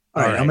 But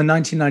all right, I'm in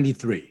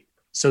 1993.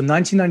 So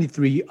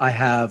 1993, I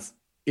have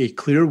a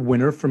clear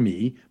winner for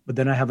me, but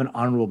then I have an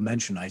honorable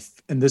mention.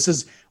 And this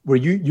is where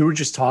you were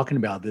just talking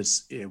about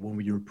this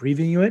when you were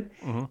previewing it,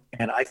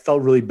 and I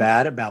felt really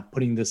bad about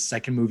putting this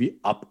second movie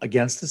up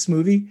against this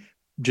movie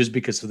just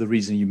because of the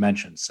reason you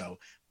mentioned. So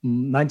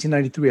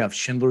 1993, I have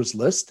Schindler's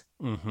List.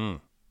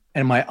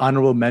 And my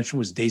honorable mention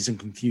was Dazed and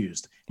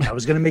Confused. And I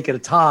was going to make it a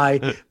tie,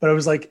 but I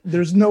was like,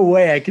 there's no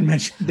way I can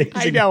mention Dazed and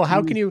Confused. I know.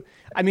 How can you?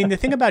 I mean, the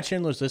thing about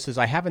Schindler's List is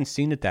I haven't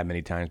seen it that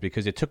many times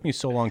because it took me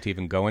so long to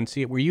even go and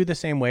see it. Were you the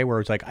same way where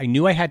it's like, I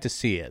knew I had to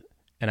see it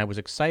and I was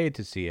excited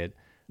to see it,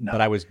 but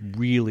I was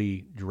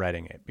really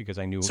dreading it because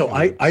I knew. So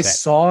I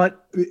saw it.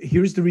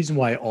 Here's the reason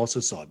why I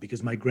also saw it,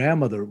 because my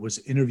grandmother was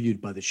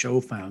interviewed by the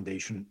Show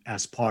Foundation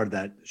as part of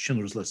that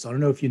Schindler's List. I don't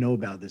know if you know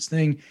about this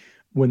thing.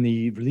 When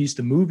they released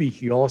the movie,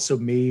 he also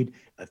made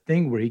a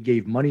thing where he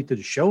gave money to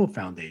the Shoah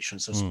Foundation.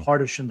 So as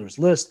part of Schindler's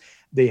List,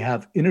 they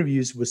have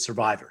interviews with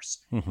survivors,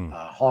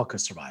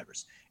 Holocaust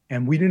survivors.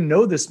 And we didn't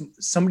know this.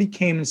 Somebody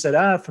came and said,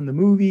 from the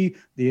movie,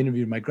 they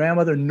interviewed my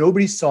grandmother.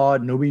 Nobody saw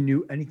it. Nobody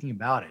knew anything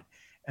about it.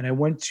 And I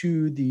went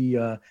to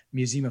the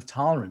Museum of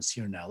Tolerance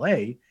here in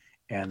LA,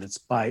 and it's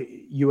by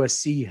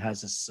USC,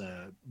 has this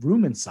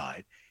room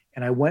inside.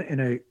 And I went and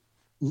I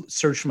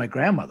searched for my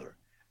grandmother.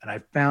 And I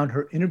found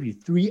her interview,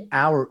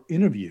 3-hour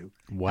interview.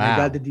 Wow. And I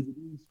got the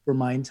DVDs for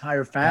my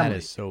entire family. That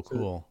is so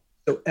cool.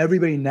 So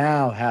everybody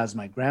now has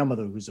my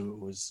grandmother was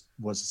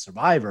a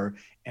survivor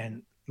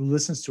and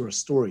listens to her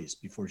stories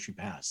before she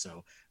passed.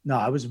 So no,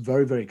 I was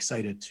very, very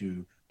excited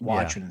to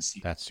watch it and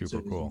see. That's super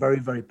it was cool. Very,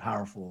 very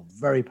powerful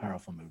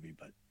movie.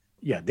 But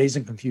yeah, Dazed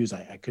and Confused,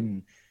 I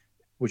couldn't,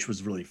 which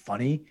was really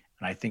funny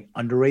and I think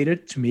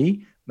underrated to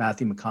me.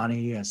 Matthew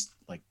McConaughey has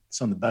like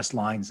some of the best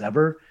lines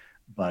ever.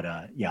 But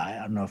yeah, I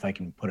don't know if I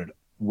can put it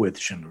with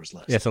Schindler's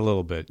List. It's a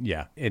little bit,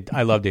 yeah.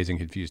 I love Dazed and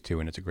Confused too,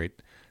 and it's a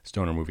great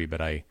stoner movie.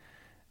 But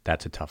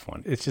that's a tough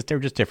one. It's just they're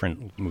just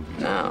different movies.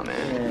 No,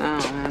 man. No,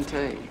 I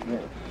tell you.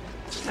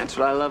 That's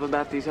what I love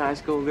about these high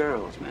school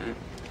girls, man.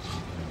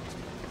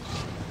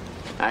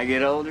 I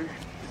get older,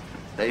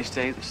 they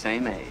stay the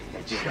same age.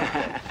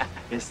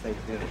 Yes, they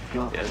do.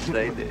 Yes,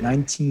 they do.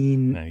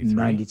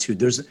 1992.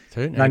 There's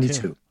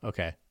 92.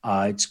 Okay.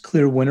 It's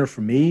clear winner for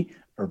me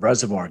or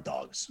Reservoir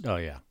Dogs. Oh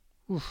yeah.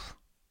 Oof.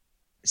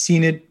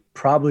 Seen it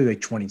probably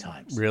like 20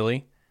 times.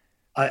 Really?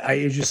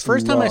 I just the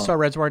first time I saw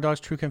Reservoir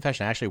Dogs, True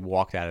Confession, I actually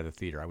walked out of the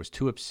theater. I was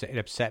too upset. It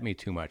upset me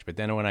too much. But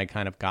then when I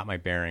kind of got my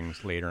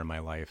bearings later in my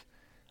life,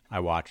 I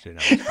watched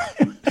it. And I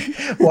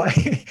was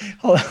Why?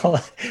 Hold on.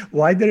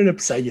 Why did it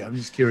upset you? I'm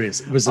just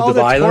curious. Was it the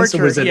violence?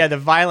 Torture, or was it... Yeah, the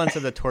violence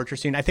of the torture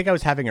scene. I think I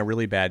was having a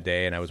really bad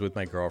day, and I was with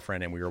my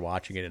girlfriend, and we were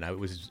watching it, and it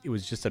was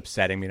just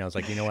upsetting me. And I was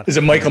like, you know what? Is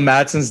it Michael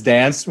Madsen's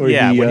dance?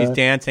 Where when he's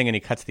dancing and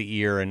he cuts the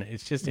ear, and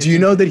it's just. Do you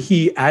know that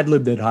he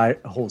ad-libbed that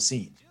whole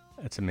scene?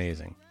 That's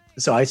amazing.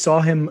 So I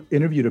saw him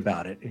interviewed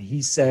about it, and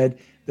he said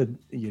that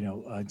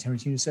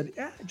Tarantino said,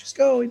 "Yeah, just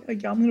go. I'm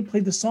going to play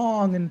the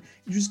song, and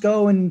you just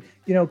go, and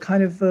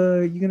kind of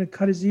you're going to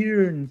cut his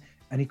ear," and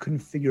he couldn't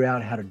figure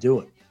out how to do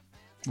it.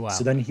 Wow.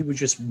 So then he was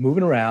just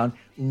moving around,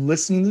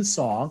 listening to the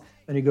song,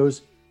 and he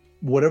goes,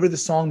 "Whatever the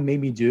song made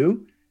me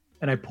do,"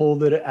 and I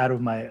pulled it out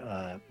of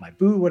my my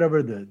boot,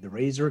 whatever the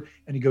razor,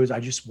 and he goes,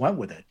 "I just went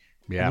with it."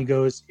 Yeah. And he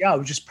goes, "Yeah, I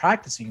was just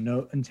practicing."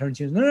 And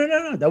Tarantino,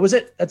 no, that was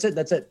it. That's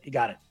it. You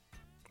got it.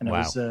 And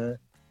wow. that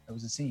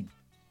was a scene.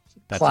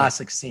 That's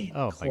classic scene.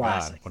 Oh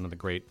classic. My God. One of the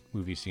great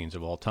movie scenes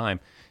of all time.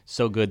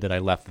 So good that I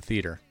left the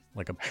theater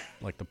like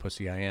the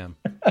pussy I am.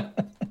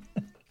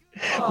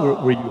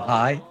 Were you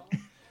high?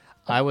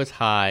 I was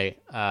high.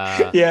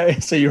 Yeah.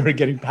 So you were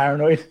getting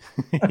paranoid?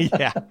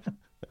 Yeah.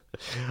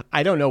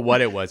 I don't know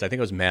what it was. I think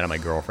I was mad at my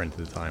girlfriend at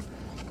the time.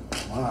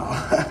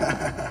 Wow.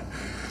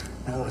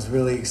 That was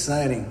really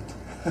exciting.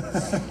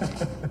 I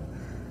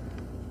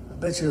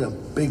bet you're a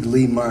big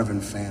Lee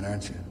Marvin fan,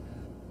 aren't you?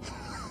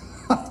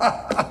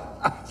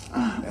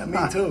 Yeah, me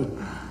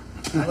too.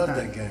 I love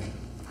that guy.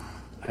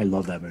 I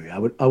love that movie. I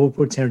would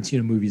put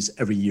Tarantino movies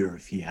every year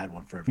if he had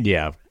one for every year.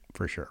 Yeah,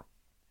 for sure.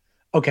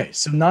 Okay,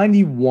 so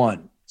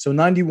 91. So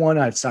 91,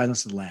 I have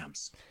Silence of the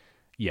Lambs.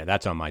 Yeah,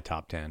 that's on my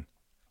top 10.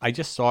 I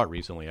just saw it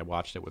recently. I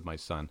watched it with my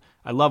son.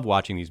 I love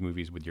watching these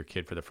movies with your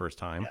kid for the first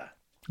time. Yeah.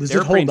 Does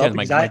it hold up?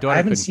 My daughter I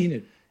haven't seen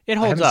it. It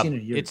holds up.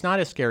 It's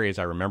not as scary as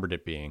I remembered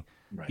it being.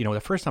 Right.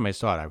 The first time I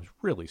saw it, I was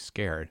really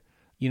scared.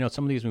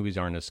 Some of these movies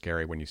aren't as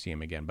scary when you see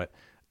them again, but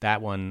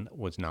that one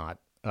was not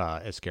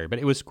as scary. But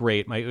it was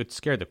great. It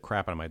scared the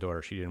crap out of my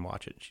daughter. She didn't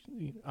watch it.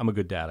 I'm a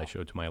good dad. I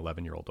showed it to my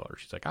 11-year-old daughter.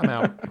 She's like, I'm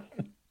out.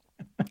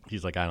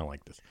 She's like, I don't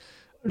like this.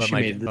 But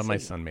my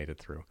son made it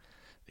through.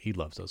 He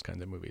loves those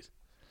kinds of movies.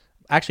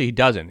 Actually, he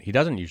doesn't. He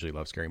doesn't usually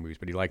love scary movies,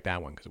 but he liked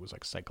that one because it was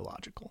like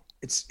psychological.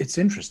 It's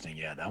interesting.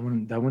 Yeah, that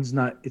one's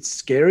not. It's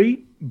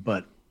scary,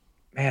 but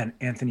man,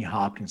 Anthony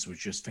Hopkins was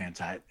just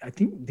fantastic. I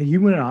think, did he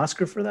win an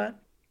Oscar for that?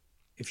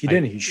 If he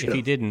didn't, he should. If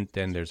he didn't,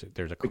 then there's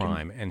a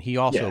crime. And he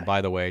also, by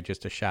the way,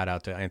 just a shout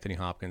out to Anthony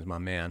Hopkins, my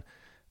man.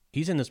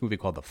 He's in this movie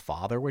called The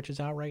Father, which is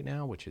out right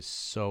now, which is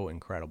so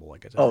incredible.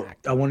 Like as an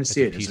actor. I want to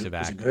see it. Is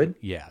it good?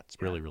 Yeah,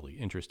 it's really, really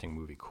interesting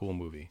movie. Cool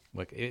movie.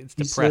 Like it's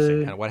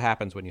depressing. Kind of what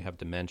happens when you have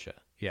dementia.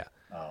 Yeah.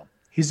 Oh,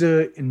 he's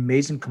an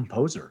amazing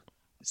composer.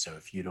 So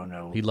if you don't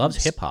know, he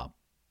loves hip hop.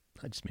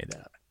 I just made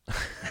that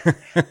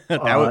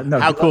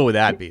up. How cool would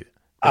that be?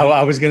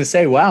 I was going to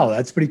say, wow,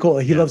 that's pretty cool.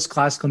 He loves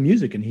classical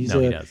music, and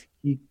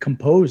he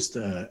composed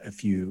a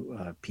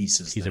few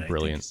pieces. He's a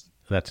brilliant.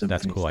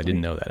 That's cool. I didn't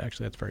know that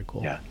actually. That's very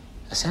cool. Yeah.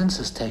 A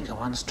census taker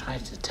once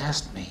tried to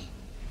test me.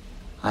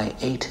 I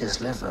ate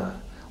his liver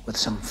with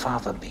some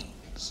fava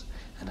beans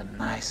and a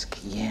nice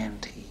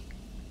Chianti.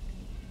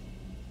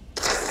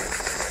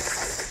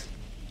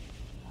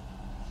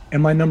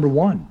 And my number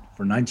one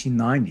for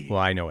 1990. Well,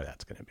 I know what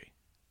that's going to be.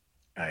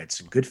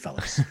 It's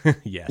Goodfellas.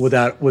 Yes.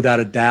 Without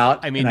a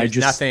doubt. I mean, there's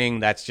nothing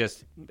that's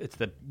just,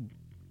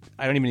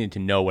 I don't even need to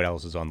know what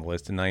else is on the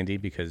list in 90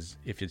 because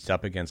if it's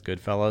up against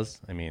Goodfellas,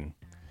 I mean.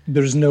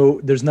 There's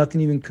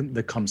nothing even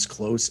that comes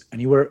close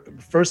anywhere.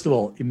 First of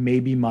all, it may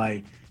be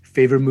my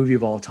favorite movie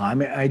of all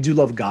time. I do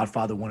love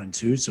Godfather 1 and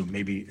 2, so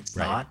maybe it's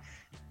not.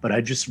 But I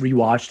just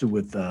rewatched it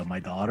with my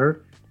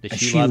daughter. Did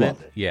she love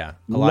it? Yeah,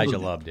 Elijah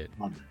loved it.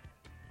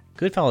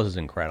 Goodfellas is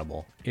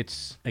incredible.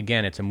 It's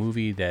a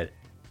movie that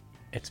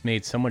it's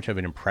made so much of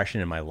an impression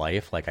in my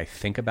life. Like I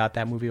think about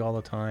that movie all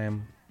the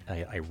time.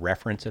 I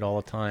reference it all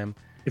the time.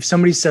 If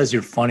somebody says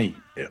you're funny,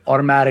 it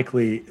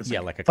automatically is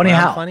like a funny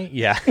clown how? funny.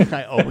 Yeah,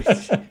 I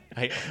always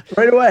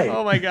right away.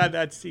 Oh my god,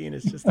 that scene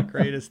is just the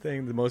greatest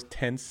thing. The most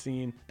tense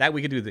scene that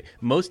we could do. The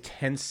most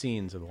tense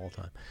scenes of all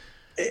time.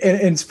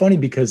 And it's funny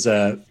because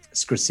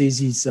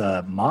Scorsese's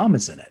mom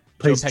is in it.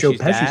 Plays Joe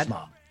Pesci's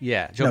mom.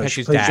 Yeah, Joe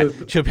Pesci's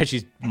dad. Joe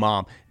Pesci's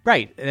mom.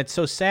 Right, and it's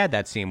so sad,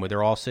 that scene where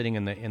they're all sitting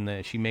in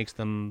the. She makes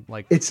them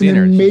like. It's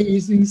dinner. an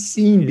amazing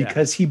scene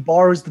because he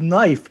borrows the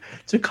knife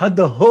to cut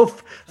the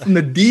hoof from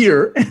the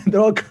deer, and they're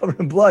all covered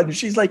in blood. And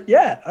she's like,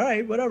 "Yeah, all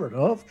right, whatever, the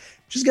hoof.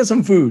 Just get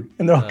some food."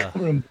 And they're all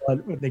covered in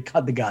blood. They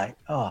cut the guy.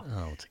 Oh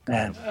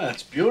man,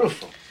 That's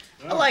beautiful.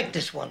 I like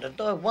this one.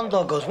 One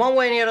dog goes one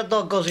way and the other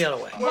dog goes the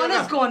other way. One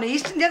is going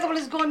east and the other one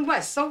is going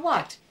west. So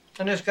what?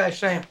 And this guy's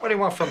saying, "What do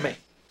you want from me?"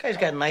 Guy's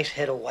got a nice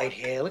head of white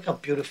hair. Look how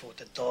beautiful with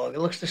the dog. It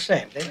looks the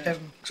same.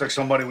 Looks like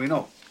somebody we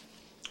know.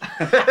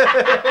 I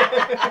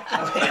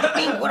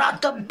mean, without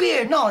the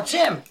beard. No, it's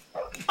him.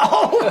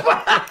 Oh,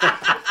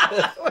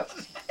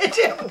 it's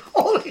him.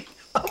 Holy.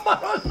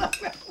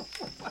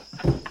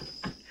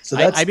 So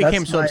I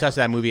became so obsessed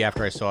with that movie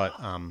after I saw it.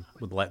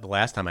 The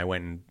last time I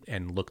went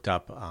and looked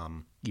up,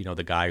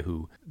 the guy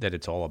that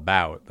it's all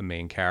about, the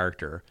main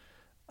character.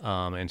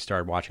 And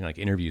started watching like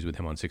interviews with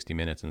him on 60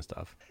 Minutes and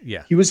stuff.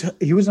 Yeah, he was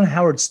on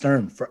Howard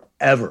Stern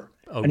forever,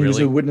 and he was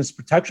a witness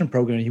protection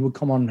program. And he would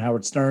come on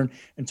Howard Stern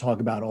and talk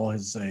about all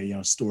his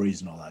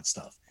stories and all that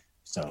stuff.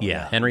 So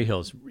Henry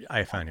Hill's,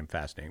 I find him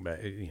fascinating,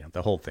 but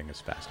the whole thing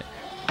is fascinating.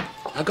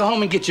 Now go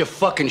home and get your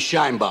fucking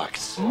shine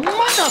box.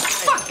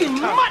 Motherfucking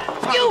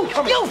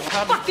you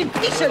fucking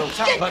piece of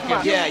shit.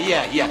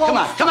 Yeah. Come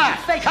on.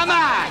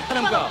 Let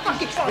him go.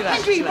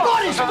 Henry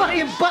bought his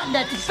fucking button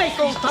that fake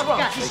old tough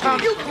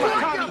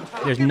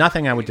guy. There's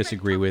nothing I would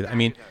disagree with. I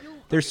mean,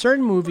 there's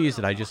certain movies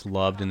that I just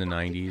loved in the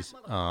 90s.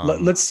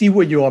 Let's see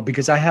what you are,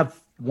 because I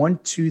have 1,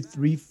 2,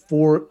 3,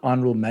 4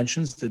 honorable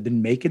mentions that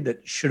didn't make it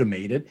that should have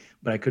made it,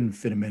 but I couldn't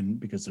fit them in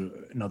because of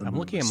another. I'm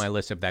looking at my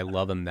list if I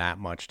love them that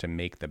much to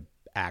make the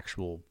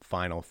actual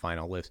final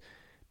list.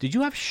 Did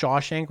you have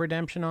Shawshank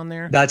Redemption on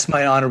there? That's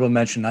my honorable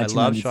mention. I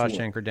love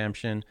Shawshank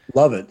Redemption.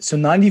 Love it. So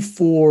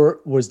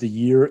 94 was the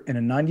year, and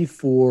in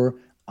 94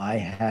 I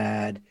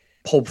had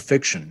Pulp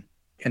Fiction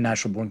and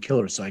Natural Born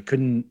Killers, so I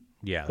couldn't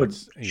put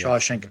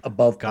Shawshank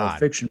above Pulp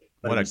Fiction.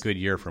 What a good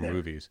year for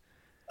movies.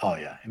 Oh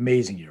yeah,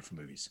 amazing year for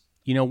movies.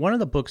 One of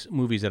the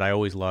movies that I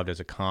always loved as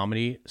a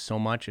comedy so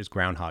much is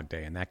Groundhog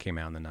Day, and that came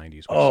out in the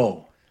 90s.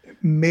 Oh,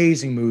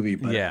 amazing movie.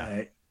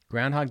 But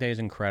Groundhog Day is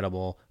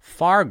incredible.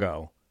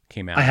 Fargo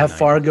came out. I have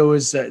Fargo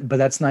but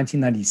that's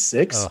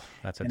 1996. Oh,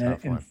 that's a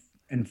tough one.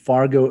 And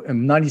Fargo,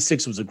 and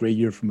 96 was a great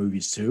year for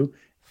movies too.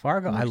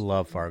 Fargo, I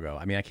love Fargo.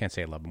 I mean, I can't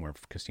say I love more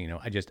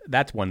Casino.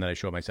 That's one that I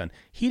showed my son.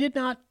 He did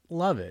not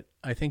love it.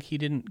 I think he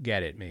didn't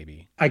get it.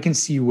 Maybe I can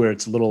see where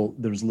it's a little.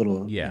 There's a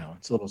little. Yeah,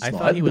 it's a little. Slow. I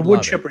thought he would the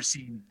wood chipper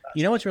scene.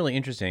 What's really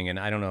interesting, and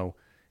I don't know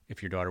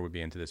if your daughter would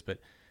be into this, but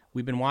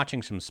we've been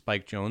watching some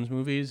Spike Jonze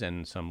movies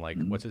and some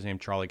what's his name,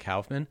 Charlie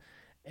Kaufman.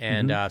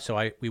 And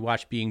so we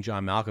watched Being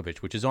John Malkovich,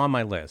 which is on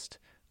my list.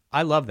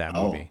 I love that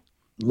movie.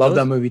 Love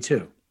that movie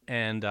too.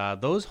 And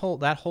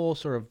that whole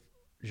sort of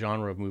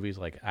genre of movies,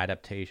 like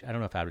adaptation. I don't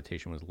know if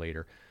adaptation was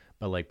later,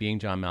 but like Being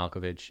John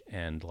Malkovich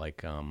and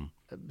like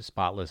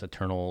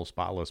Eternal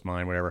Spotless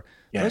Mind, whatever.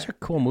 Yeah. Those are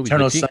cool movies.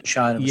 Eternal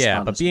Sunshine.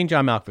 Yeah, but Being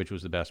John Malkovich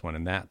was the best one,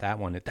 and that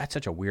one, that's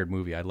such a weird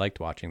movie. I liked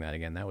watching that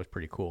again. That was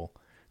pretty cool.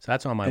 So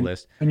that's on my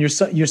list. And your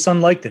son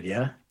liked it,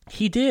 yeah?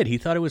 He did. He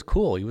thought it was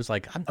cool. He was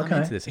like, I'm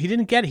into this. He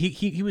didn't get it.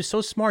 He was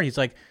so smart. He's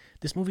like,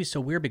 this movie's so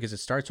weird because it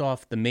starts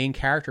off, the main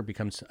character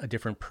becomes a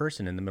different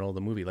person in the middle of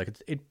the movie. Like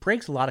it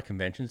breaks a lot of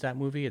conventions, that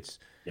movie. It's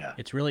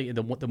really,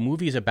 the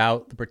movie is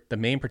about the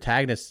main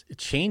protagonist. It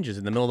changes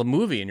in the middle of the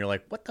movie and you're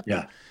like, what the?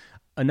 Yeah.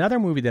 Another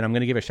movie that I'm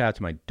going to give a shout out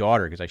to my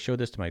daughter, because I showed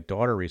this to my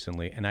daughter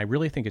recently, and I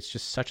really think it's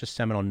just such a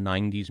seminal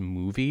 90s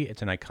movie.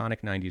 It's an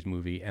iconic 90s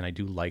movie, and I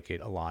do like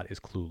it a lot, is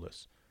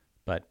Clueless.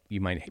 But you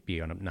might be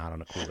not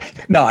on a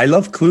Clueless. No, I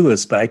love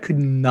Clueless, but I could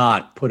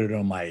not put it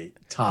on my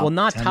top. Well,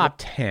 not 10. top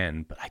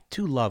 10, but I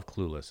do love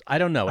Clueless. I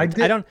don't know. I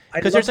don't,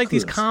 because there's like Clueless.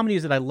 These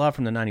comedies that I love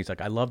from the 90s.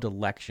 Like I loved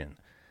Election,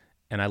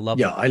 and I love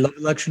I love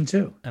Election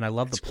too, and I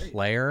love The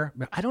Player.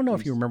 I don't know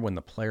if you remember when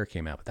The Player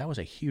came out, but that was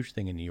a huge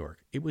thing in New York.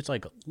 It was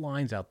like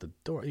lines out the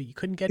door. You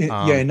couldn't get.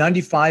 In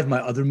 95, my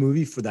other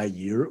movie for that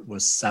year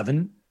was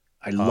Seven.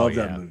 I love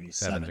that movie.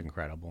 Seven's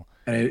incredible,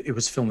 and it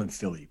was filmed in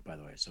Philly, by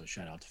the way. So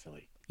shout out to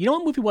Philly. You know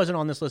what movie wasn't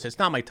on this list? It's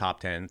not my top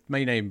 10. It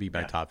may not even be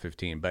my top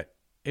 15, but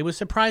it was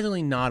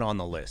surprisingly not on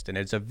the list, and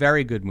it's a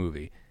very good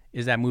movie.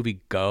 Is that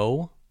movie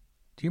Go?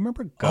 Do you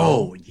remember Go?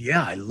 Oh,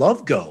 yeah. I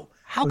love Go.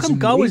 How come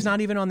Go is not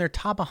even on their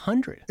top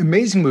 100?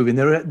 Amazing movie.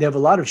 And they have a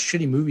lot of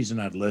shitty movies on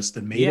that list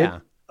that made it.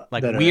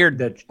 Like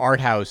weird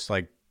art house,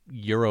 like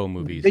Euro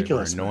movies that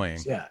were annoying.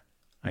 Movies, yeah.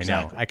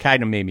 Exactly. I know. I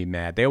kind of made me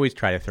mad. They always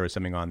try to throw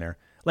something on there.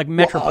 Like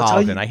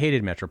Metropolitan. I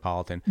hated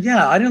Metropolitan.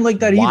 Yeah, I didn't like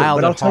that either. Wild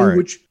but I'll tell you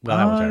which. Well,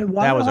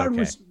 that was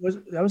okay.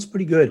 That was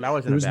pretty good. That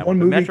wasn't a bad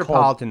one.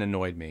 Metropolitan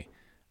annoyed me.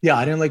 Yeah,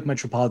 I didn't like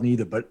Metropolitan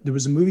either. But there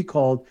is a movie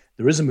called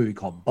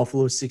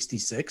Buffalo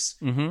 66.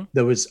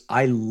 Mm-hmm.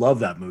 I love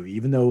that movie,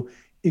 even though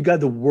it got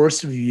the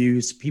worst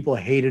reviews. People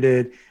hated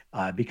it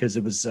because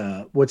it was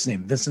what's his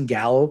name, Vincent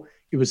Gallo.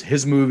 It was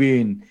his movie,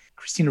 and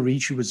Christina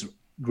Ricci was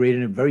great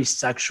in it, very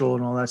sexual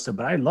and all that stuff.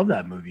 But I love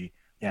that movie.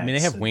 Yeah, I mean,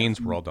 they have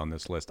Wayne's World on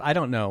this list. I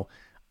don't know.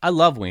 I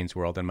love Wayne's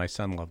World, and my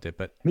son loved it,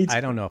 but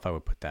I don't know if I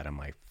would put that in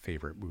my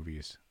favorite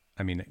movies.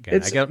 I mean,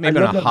 again, I get maybe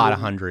on a hot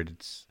 100.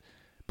 It's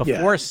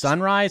Before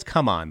Sunrise.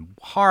 Come on,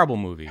 horrible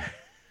movie.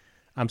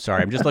 I'm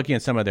sorry. I'm just looking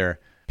at some of their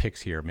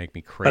picks here. Make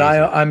me crazy.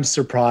 But I'm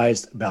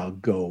surprised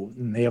about Go.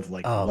 And they have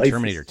like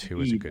Terminator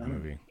 2 is a good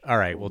movie. All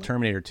right, well,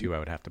 Terminator 2 I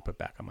would have to put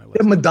back on my list.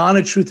 They have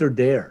Madonna, Truth or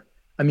Dare.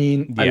 I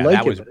mean, I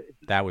like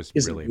that was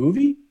is really it a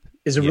movie.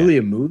 Is it really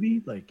a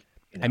movie? Like,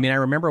 I mean, I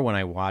remember when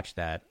I watched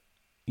that.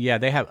 Yeah,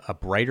 they have A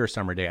Brighter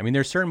Summer Day. I mean,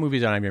 there's certain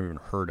movies that I've never even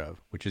heard of,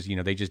 which is,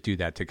 they just do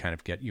that to kind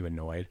of get you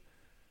annoyed.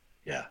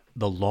 Yeah.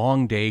 The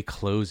Long Day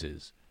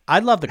Closes. I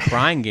love The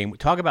Crying Game.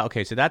 Talk about,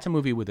 so that's a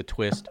movie with a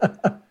twist.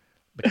 The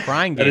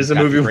Crying Game is a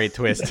great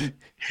twist.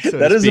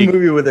 That is a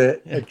movie with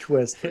a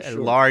twist. For a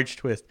sure. large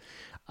twist.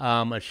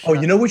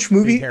 You know which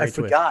movie? I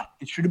forgot.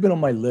 It should have been on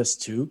my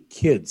list too.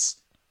 Kids.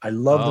 I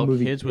love the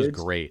movie. Kids was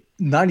great.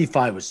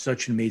 95 was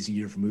such an amazing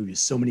year for movies.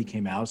 So many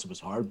came out, so it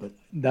was hard. But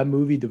that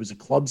movie, there was a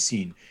club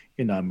scene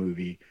in that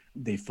movie.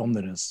 They filmed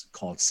it as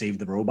called Save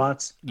the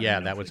Robots.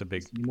 Yeah, that was a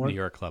big New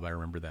York club. I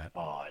remember that.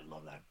 Oh, I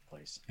love that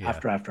place. Yeah.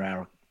 After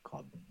Hour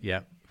Club. Yeah,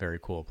 very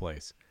cool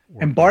place.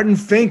 And Barton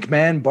Fink,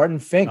 man. Barton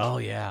Fink. Oh,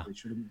 yeah.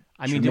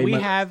 I mean, do we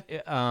have...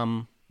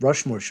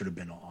 Rushmore should have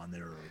been on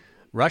there.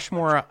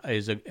 Rushmore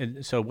is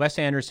so Wes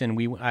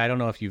Anderson. I don't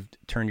know if you've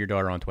turned your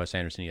daughter on to Wes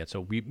Anderson yet.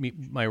 So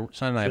my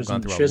son and I have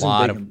gone through a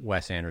lot of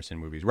Wes Anderson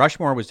movies.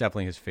 Rushmore was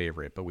definitely his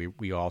favorite, but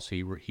we also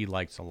he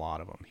likes a lot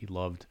of them. He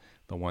loved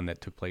the one that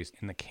took place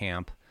in the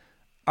camp.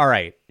 All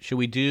right, should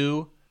we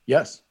do?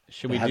 Yes.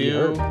 Should we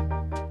do?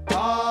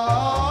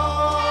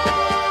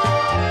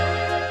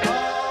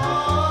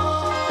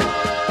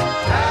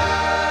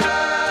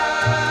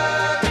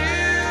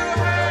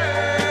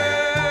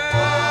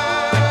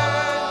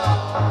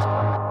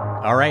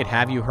 All right,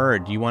 have you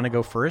heard? Do you want to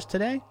go first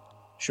today?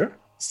 Sure.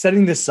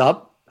 Setting this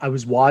up, I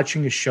was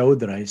watching a show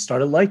that I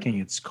started liking.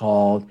 It's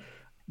called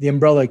The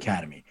Umbrella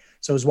Academy.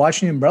 So I was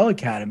watching The Umbrella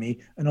Academy,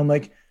 and I'm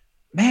like,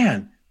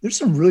 man, there's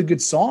some really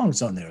good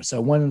songs on there. So I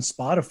went on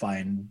Spotify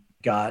and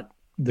got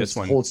this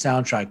whole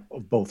soundtrack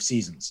of both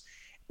seasons.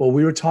 Well,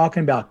 we were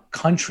talking about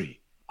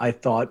country. I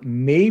thought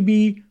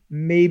maybe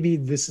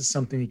this is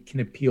something that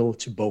can appeal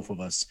to both of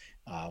us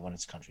when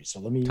it's country. So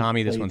let me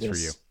Tommy, this one's for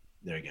you.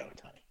 There you go,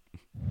 Tommy.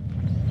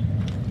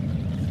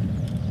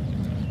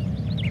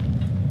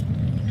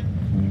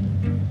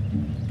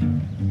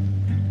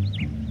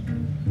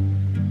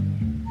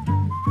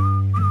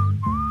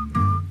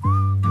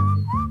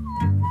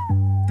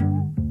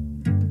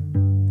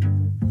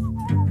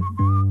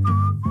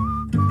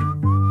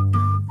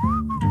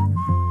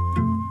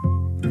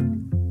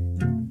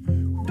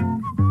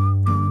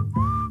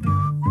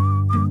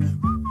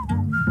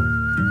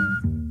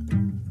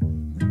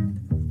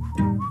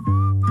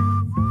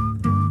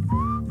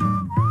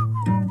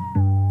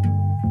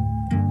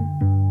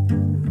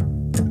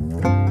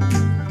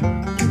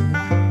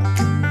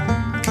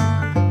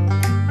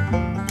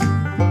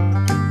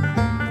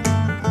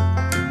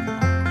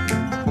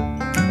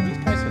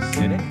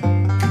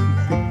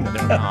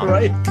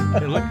 Right?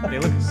 They look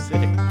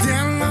acidic.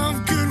 Damn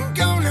love couldn't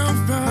go no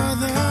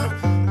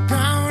further.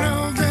 Proud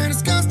of and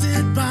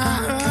disgusted by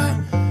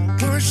her.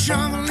 Push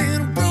on the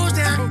little bruised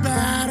and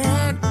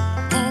battered.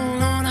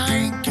 Hold on, I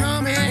ain't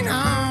coming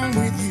home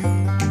with you.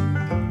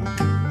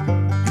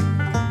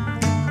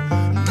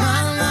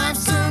 My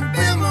life's a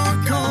bit more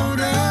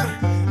colder.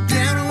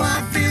 Damn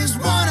wife is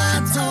what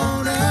I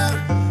told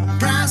her.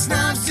 Brass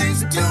knife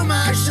sinks to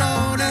my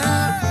shoulder.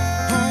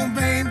 Oh,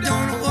 babe,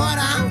 don't know what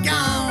I'm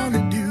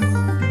gonna do.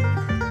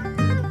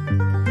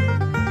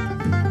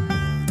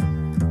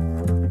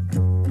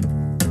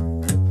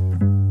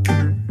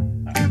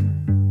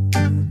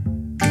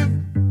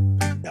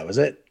 That was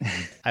it.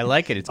 I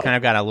like it. It's kind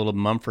of got a little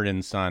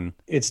Mumford & Son.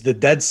 It's the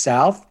Dead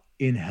South.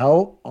 In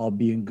hell, I'll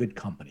be in good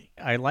company.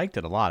 I liked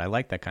it a lot. I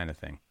like that kind of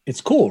thing.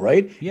 It's cool,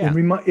 right? Yeah.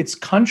 It's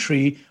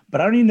country,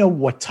 but I don't even know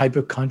what type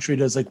of country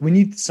it is. Like, we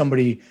need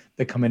somebody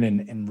to come in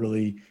and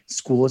really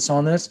school us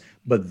on this.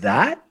 But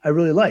that I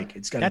really like.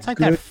 It's got that's like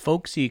that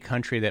folksy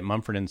country that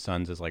Mumford &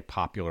 Sons is like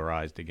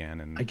popularized again.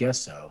 And I guess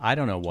so. I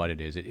don't know what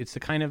it is. It's the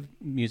kind of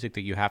music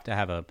that you have to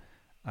have a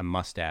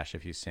mustache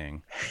if you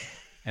sing,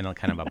 and a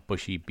kind of a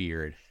bushy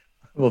beard.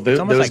 Well, it's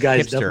almost those like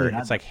guys hipster.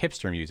 It's like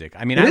hipster music.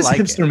 I mean, it I is like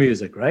hipster it.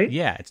 music, right?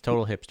 Yeah, it's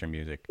total hipster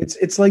music.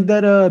 It's like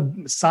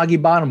that Soggy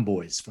Bottom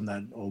Boys from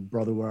that old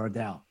Brother Where Art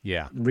Thou.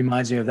 Yeah, it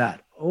reminds me of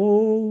that.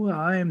 Oh,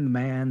 I'm the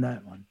man.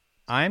 That one.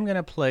 I'm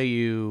gonna play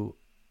you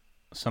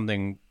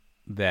something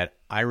that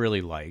I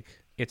really like.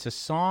 It's a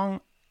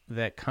song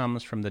that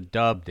comes from the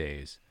dub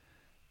days,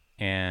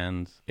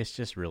 and it's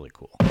just really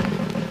cool.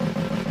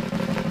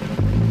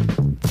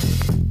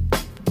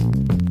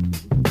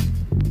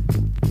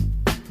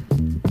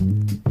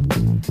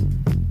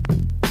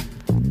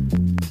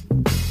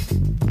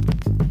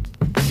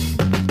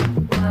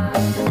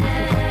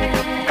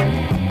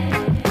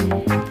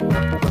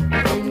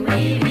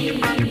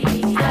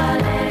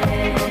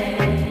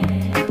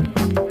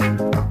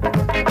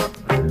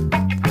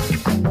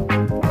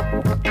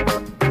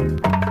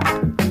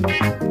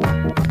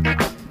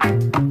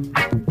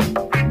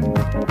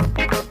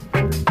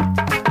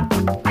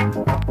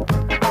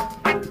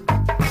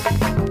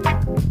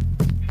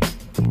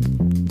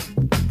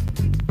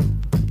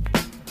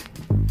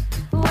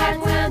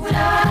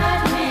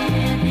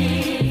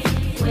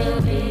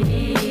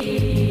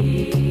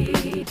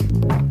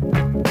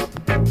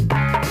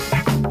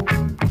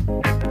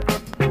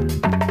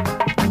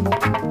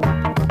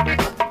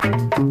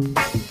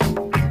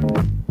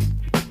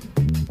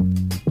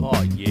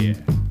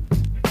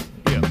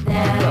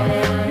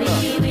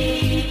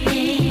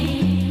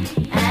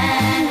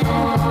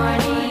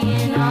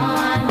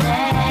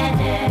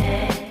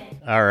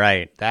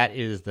 right. That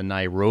is the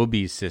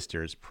Nairobi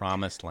Sisters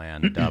Promised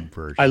Land dub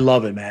version. I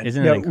love it, man.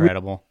 Isn't it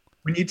incredible?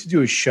 We need to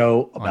do a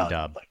show about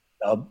dub.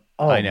 Dub.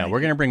 Oh, I know. We're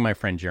going to bring my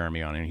friend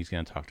Jeremy on, and he's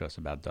going to talk to us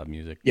about dub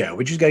music. Yeah,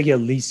 we just got to get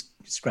at least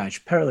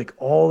scratch pair, like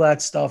all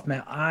that stuff,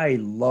 man. I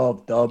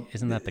love dub.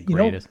 Isn't that the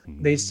greatest?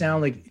 They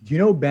sound like, do you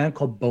know a band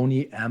called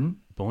Boney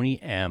M?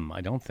 Boney M? I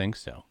don't think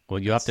so. Well,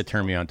 you have to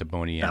turn me on to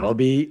Boney M. That'll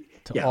be...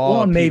 To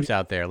all peeps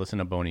out there, listen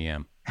to Boney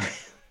M.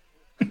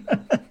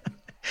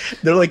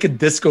 They're like a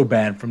disco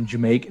band from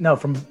Jamaica. No,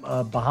 from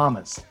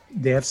Bahamas.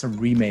 They have some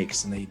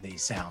remakes, and they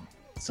sound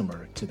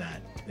similar to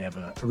that. They have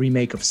a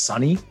remake of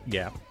Sunny.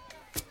 Yeah.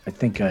 I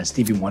think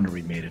Stevie Wonder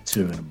remade it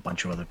too, and a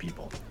bunch of other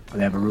people. But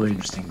they have a really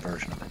interesting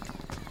version of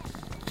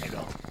it. Maybe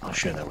I'll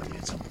share that with you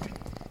at some point.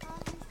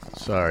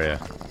 Sorry,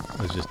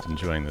 I was just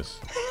enjoying this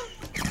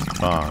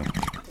song.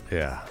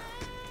 Yeah.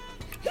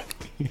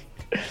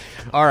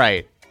 All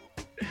right.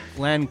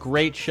 Len,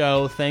 great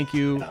show. Thank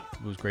you. Yeah.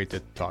 It was great to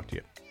talk to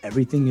you.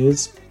 Everything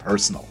is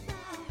personal.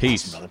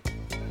 Peace. Awesome,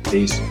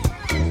 peace.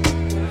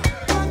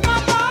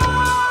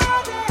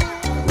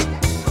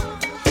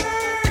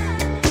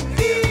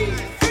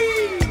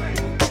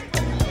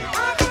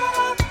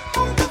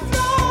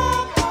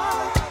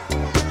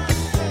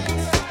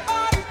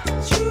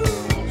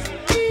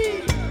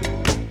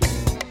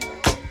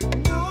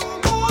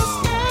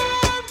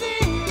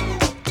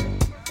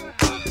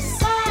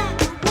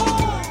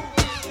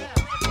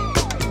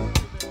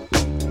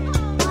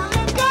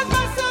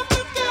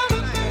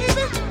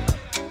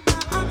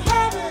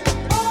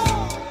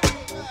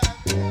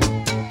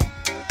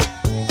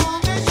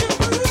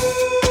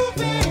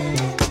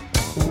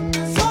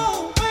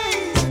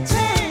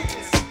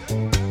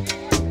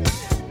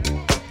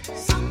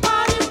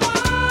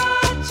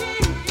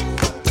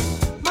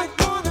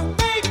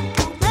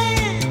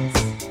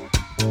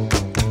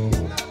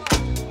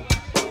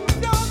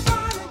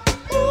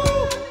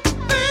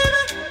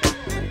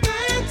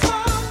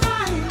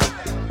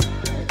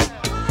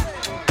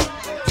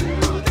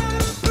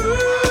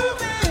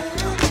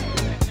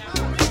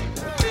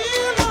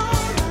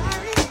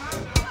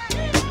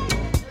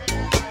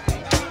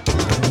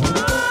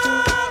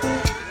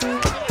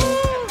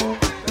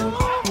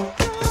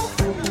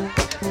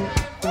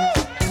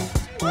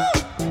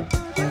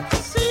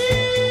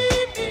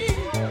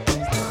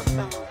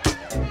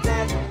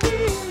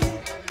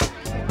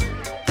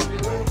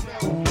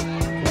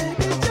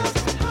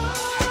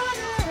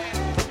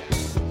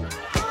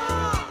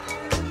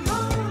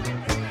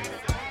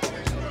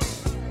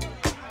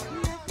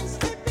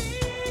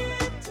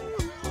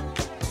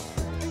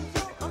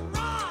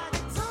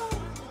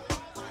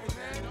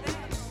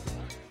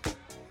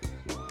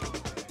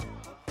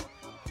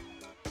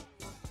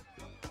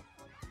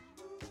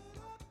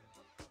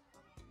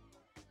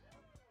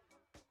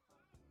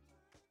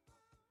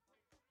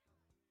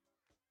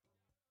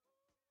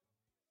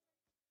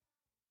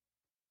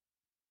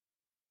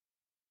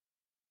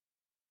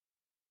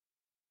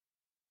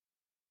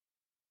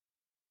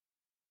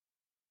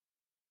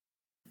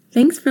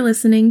 Thanks for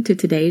listening to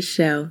today's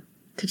show.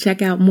 To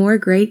check out more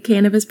great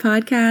cannabis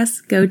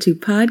podcasts, go to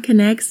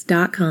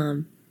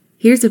podconnects.com.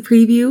 Here's a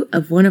preview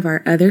of one of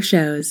our other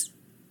shows.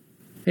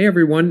 Hey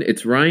everyone,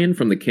 it's Ryan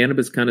from the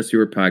Cannabis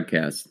Connoisseur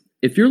Podcast.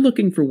 If you're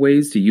looking for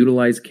ways to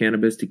utilize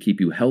cannabis to keep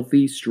you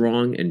healthy,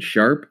 strong, and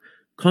sharp,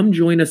 come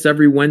join us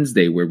every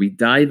Wednesday where we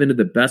dive into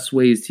the best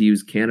ways to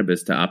use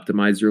cannabis to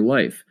optimize your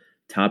life.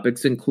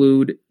 Topics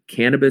include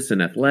cannabis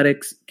and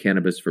athletics,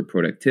 cannabis for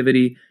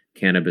productivity,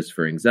 cannabis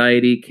for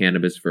anxiety,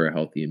 cannabis for a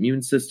healthy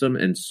immune system,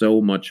 and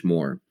so much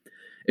more.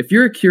 If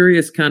you're a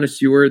curious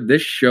connoisseur,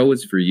 this show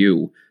is for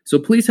you. So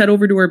please head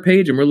over to our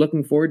page, and we're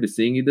looking forward to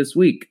seeing you this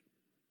week.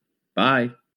 Bye.